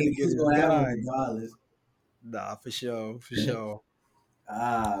I sure he had to mean, get he's his gonna have him guy. regardless. Nah, for sure, for sure.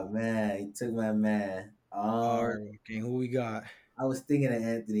 Ah man, he took my man. All right, Joaquin, who we got? I was thinking of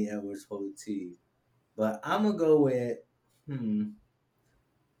Anthony Edwards whole team, but I'm gonna go with hmm.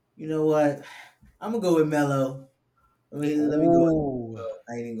 You know what? I'm gonna go with Melo. Let me go with Oh, Melo.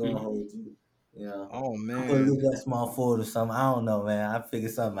 I ain't even gonna hold you. You know, oh I put a man. little that small forward or something. I don't know, man. I figure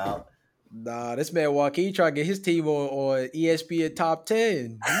something out. Nah, this man Joaquin he try to get his team on ESPN top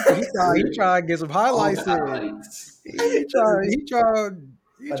 10. He try to get some All highlights the in. highlights. He That's try he try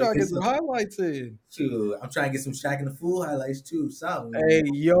he about to try to get get some some. highlights in. Shoot, I'm trying to get some Shaq and the Fool highlights too. Something, you Hey, know.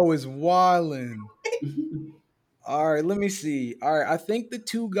 yo, is wildin'. All right, let me see. All right, I think the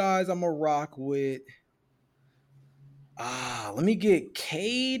two guys I'm gonna rock with. Let me get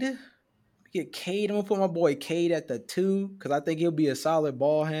Cade. Let me get Cade. I'm gonna put my boy Cade at the two because I think he'll be a solid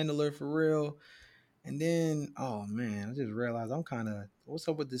ball handler for real. And then, oh man, I just realized I'm kind of what's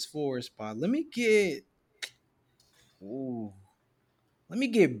up with this forward spot. Ooh, let me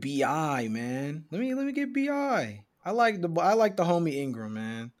get Bi, man. Let me get Bi. I like the homie Ingram,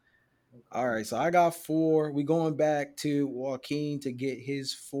 man. All Okay. right, so I got four. We going back to Joaquin to get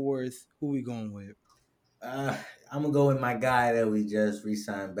his fourth. Who we going with? Uh, I'm gonna go with my guy that we just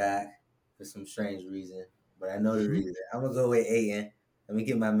re-signed back for some strange reason, but I know the reason. I'm gonna go with Aiden. Let me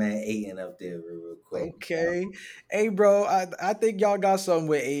get my man Aiden up there real quick. Okay. Hey, bro, I think y'all got something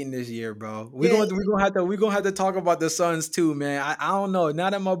with Aiden this year, bro. We're Yeah, gonna we're gonna have to we're gonna have to talk about the Suns too, man. I don't know. Now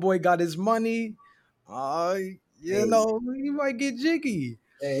that my boy got his money, uh, hey, he might get jiggy.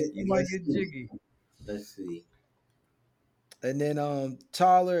 hey, He might let's get see. jiggy. Let's see. And then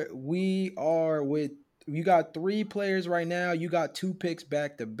Tyler, you got three players right now. You got two picks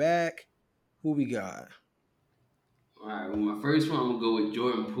back to back. Who we got? All right, well, my first one, I'm going to go with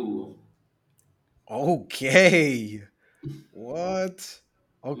Jordan Poole. Okay. What?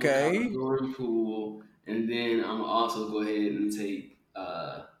 I'm going to call Okay. it Jordan Poole. And then I'm going to also go ahead and take,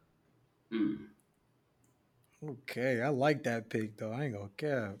 hmm, Okay. I like that pick though. I ain't gonna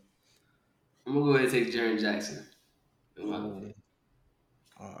cap. I'm going to go ahead and take Jaren Jackson. In my Oh, pick.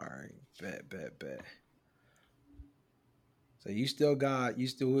 all right. Bet. So you still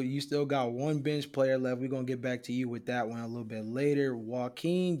got one bench player left. We're gonna get back to you with that one a little bit later.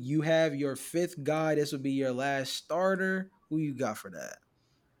 Joaquin, you have your fifth guy. This will be your last starter. Who you got for that?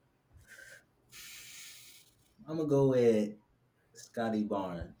 I'm gonna go with Scotty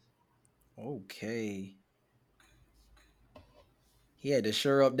Barnes. Okay. He had to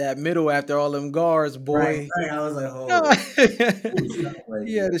shore up that middle after all them guards, Right, boy. right. I was like, hold on. Something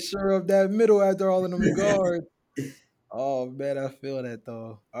He right had to shore up that middle after all of them there. guards. Oh man, I feel that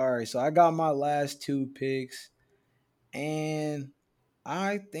though. All right, so I got my last two picks, and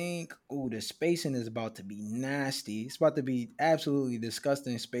I think the spacing is about to be nasty. It's about to be absolutely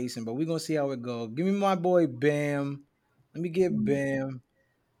disgusting spacing, but we're gonna see how it goes. Give me my boy Bam. Let me get Bam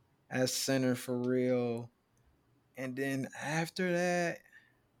as center for real. And then after that,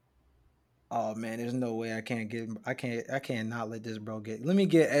 oh man, there's no way I can't not let this bro get. Let me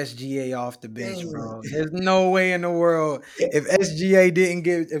get SGA off the bench, Dang. bro. There's no way in the world if SGA didn't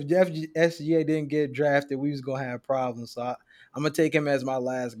get drafted, we was gonna have problems. So I'm gonna take him as my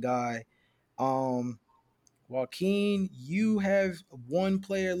last guy. Um, Joaquin, you have one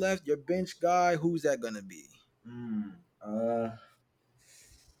player left. Your bench guy. Who's that gonna be? Mm, uh,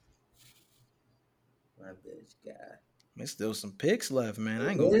 my bitch guy. There's still some picks left, man.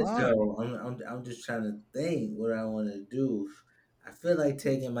 I ain't gonna It is lie. though. I'm just trying to think what I want to do. I feel like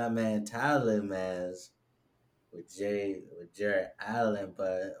taking my man Tyler Mans with Jared Allen,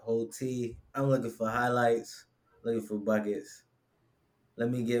 but whole T. I'm looking for highlights, looking for buckets. Let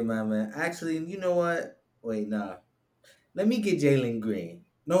me get my man. Actually, you know what? Wait, nah. Let me get Jalen Green.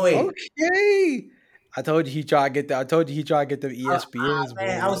 No wait. Okay. I told you he tried to get the ESPNs,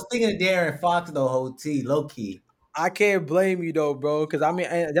 Man, I boy. was thinking of Darren Fox though. Whole T, low key. I can't blame you though, bro. Because I mean,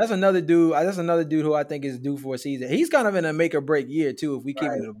 that's another dude. That's another dude who I think is due for a season. He's kind of in a make or break year too. If we keep it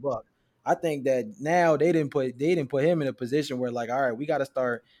Right. a buck, I think that now they didn't put him in a position where like, all right, we got to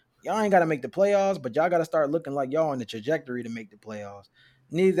start. Y'all ain't got to make the playoffs, but y'all got to start looking like y'all on the trajectory to make the playoffs.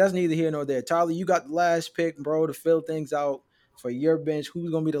 That's neither here nor there. Tyler, you got the last pick, bro, to fill things out for your bench.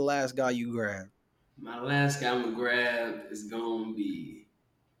 Who's gonna be the last guy you grab? My last guy I'm gonna grab is gonna be.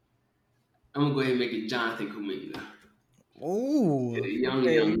 I'm gonna go ahead and make it Jonathan Kuminga. Ooh, okay.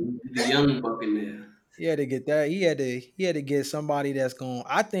 The young buck in there. He had to get that. He had to get somebody that's going.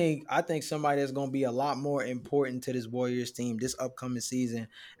 I think somebody that's going to be a lot more important to this Warriors team this upcoming season.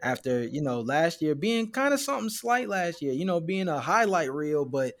 After last year being kind of something slight last year, being a highlight reel.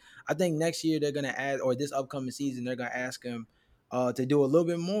 But I think next year they're going to add, or this upcoming season they're going to ask him to do a little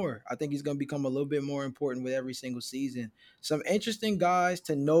bit more. I think he's going to become a little bit more important with every single season. Some interesting guys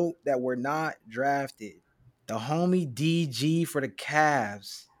to note that were not drafted. The homie DG for the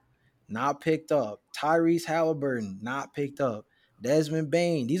Cavs not picked up. Tyrese Halliburton, not picked up. Desmond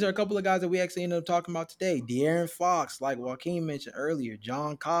Bain. These are a couple of guys that we actually ended up talking about today. De'Aaron Fox, like Joaquin mentioned earlier.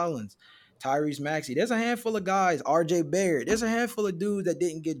 John Collins, Tyrese Maxey. There's a handful of guys. RJ Barrett. There's a handful of dudes that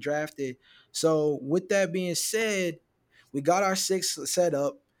didn't get drafted. So with that being said, we got our six set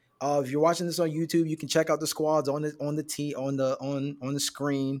up. If you're watching this on YouTube, you can check out the squads on the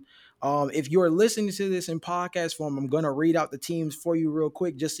screen. If you're listening to this in podcast form, I'm gonna read out the teams for you real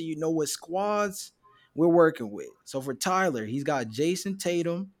quick, just so you know what squads we're working with. So for Tyler, he's got Jason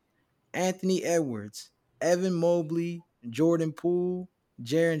Tatum, Anthony Edwards, Evan Mobley, Jordan Poole,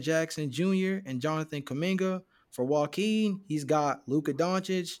 Jaron Jackson Jr., and Jonathan Kuminga. For Joaquin, he's got Luka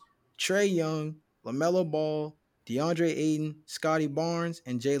Doncic, Trey Young, LaMelo Ball, DeAndre Ayton, Scotty Barnes,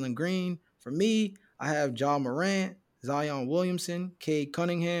 and Jalen Green. For me, I have John Morant, Zion Williamson, Cade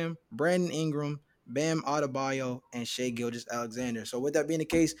Cunningham, Brandon Ingram, Bam Adebayo, and Shea Gilgis Alexander. So with that being the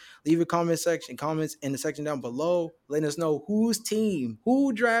case, leave your comments in the section down below, letting us know who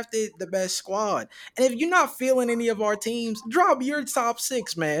drafted the best squad. And if you're not feeling any of our teams, drop your top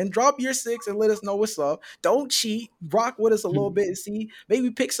six, man. Drop your six and let us know what's up. Don't cheat. Rock with us a little bit and see.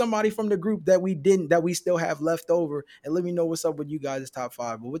 Maybe pick somebody from the group that we still have left over, and let me know what's up with you guys' top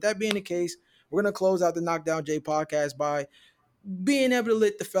five. But with that being the case, we're gonna close out the Knockdown J podcast by being able to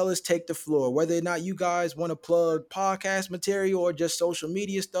let the fellas take the floor. Whether or not you guys want to plug podcast material or just social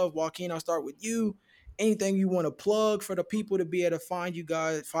media stuff, Joaquin, I'll start with you. Anything you want to plug for the people to be able to find you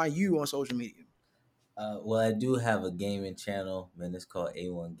on social media. Well, I do have a gaming channel, man. It's called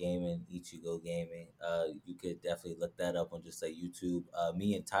A1 Gaming, Ichigo Gaming. You could definitely look that up on just like YouTube.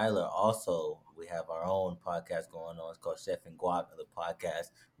 Me and Tyler also, we have our own podcast going on. It's called Chef and Guac, the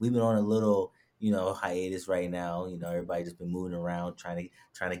podcast. We've been on a little, hiatus right now. Everybody just been moving around trying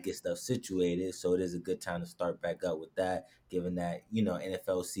to get stuff situated. So it is a good time to start back up with that, given that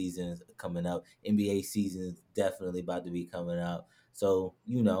NFL season's coming up, NBA season's definitely about to be coming up. So,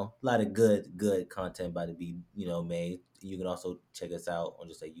 a lot of good content about to be, made. You can also check us out on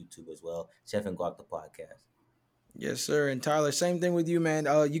just like YouTube as well. Chef and Guac the podcast. Yes, sir. And Tyler, same thing with you, man.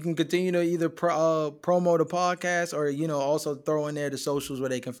 You can continue to either promo the podcast or also throw in there the socials where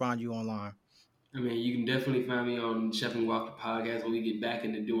they can find you online. I mean, you can definitely find me on Chef and Walker podcast when we get back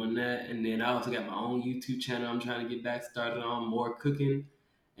into doing that. And then I also got my own YouTube channel I'm trying to get back started on, More Cooking.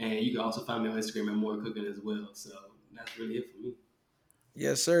 And you can also find me on Instagram at More Cooking as well. So that's really it for me.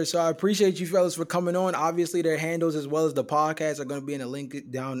 Yes, sir. So I appreciate you fellas for coming on. Obviously, their handles as well as the podcast are going to be in the link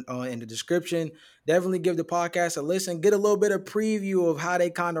down in the description. Definitely give the podcast a listen. Get a little bit of preview of how they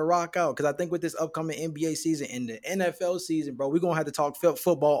kind of rock out. Because I think with this upcoming NBA season and the NFL season, bro, we're going to have to talk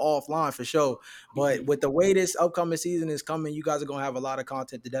football offline for sure. But with the way this upcoming season is coming, you guys are going to have a lot of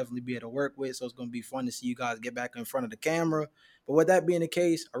content to definitely be able to work with. So it's going to be fun to see you guys get back in front of the camera. But with that being the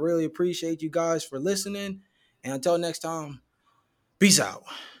case, I really appreciate you guys for listening. And until next time, peace out.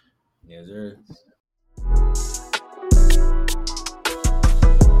 Yes, sir.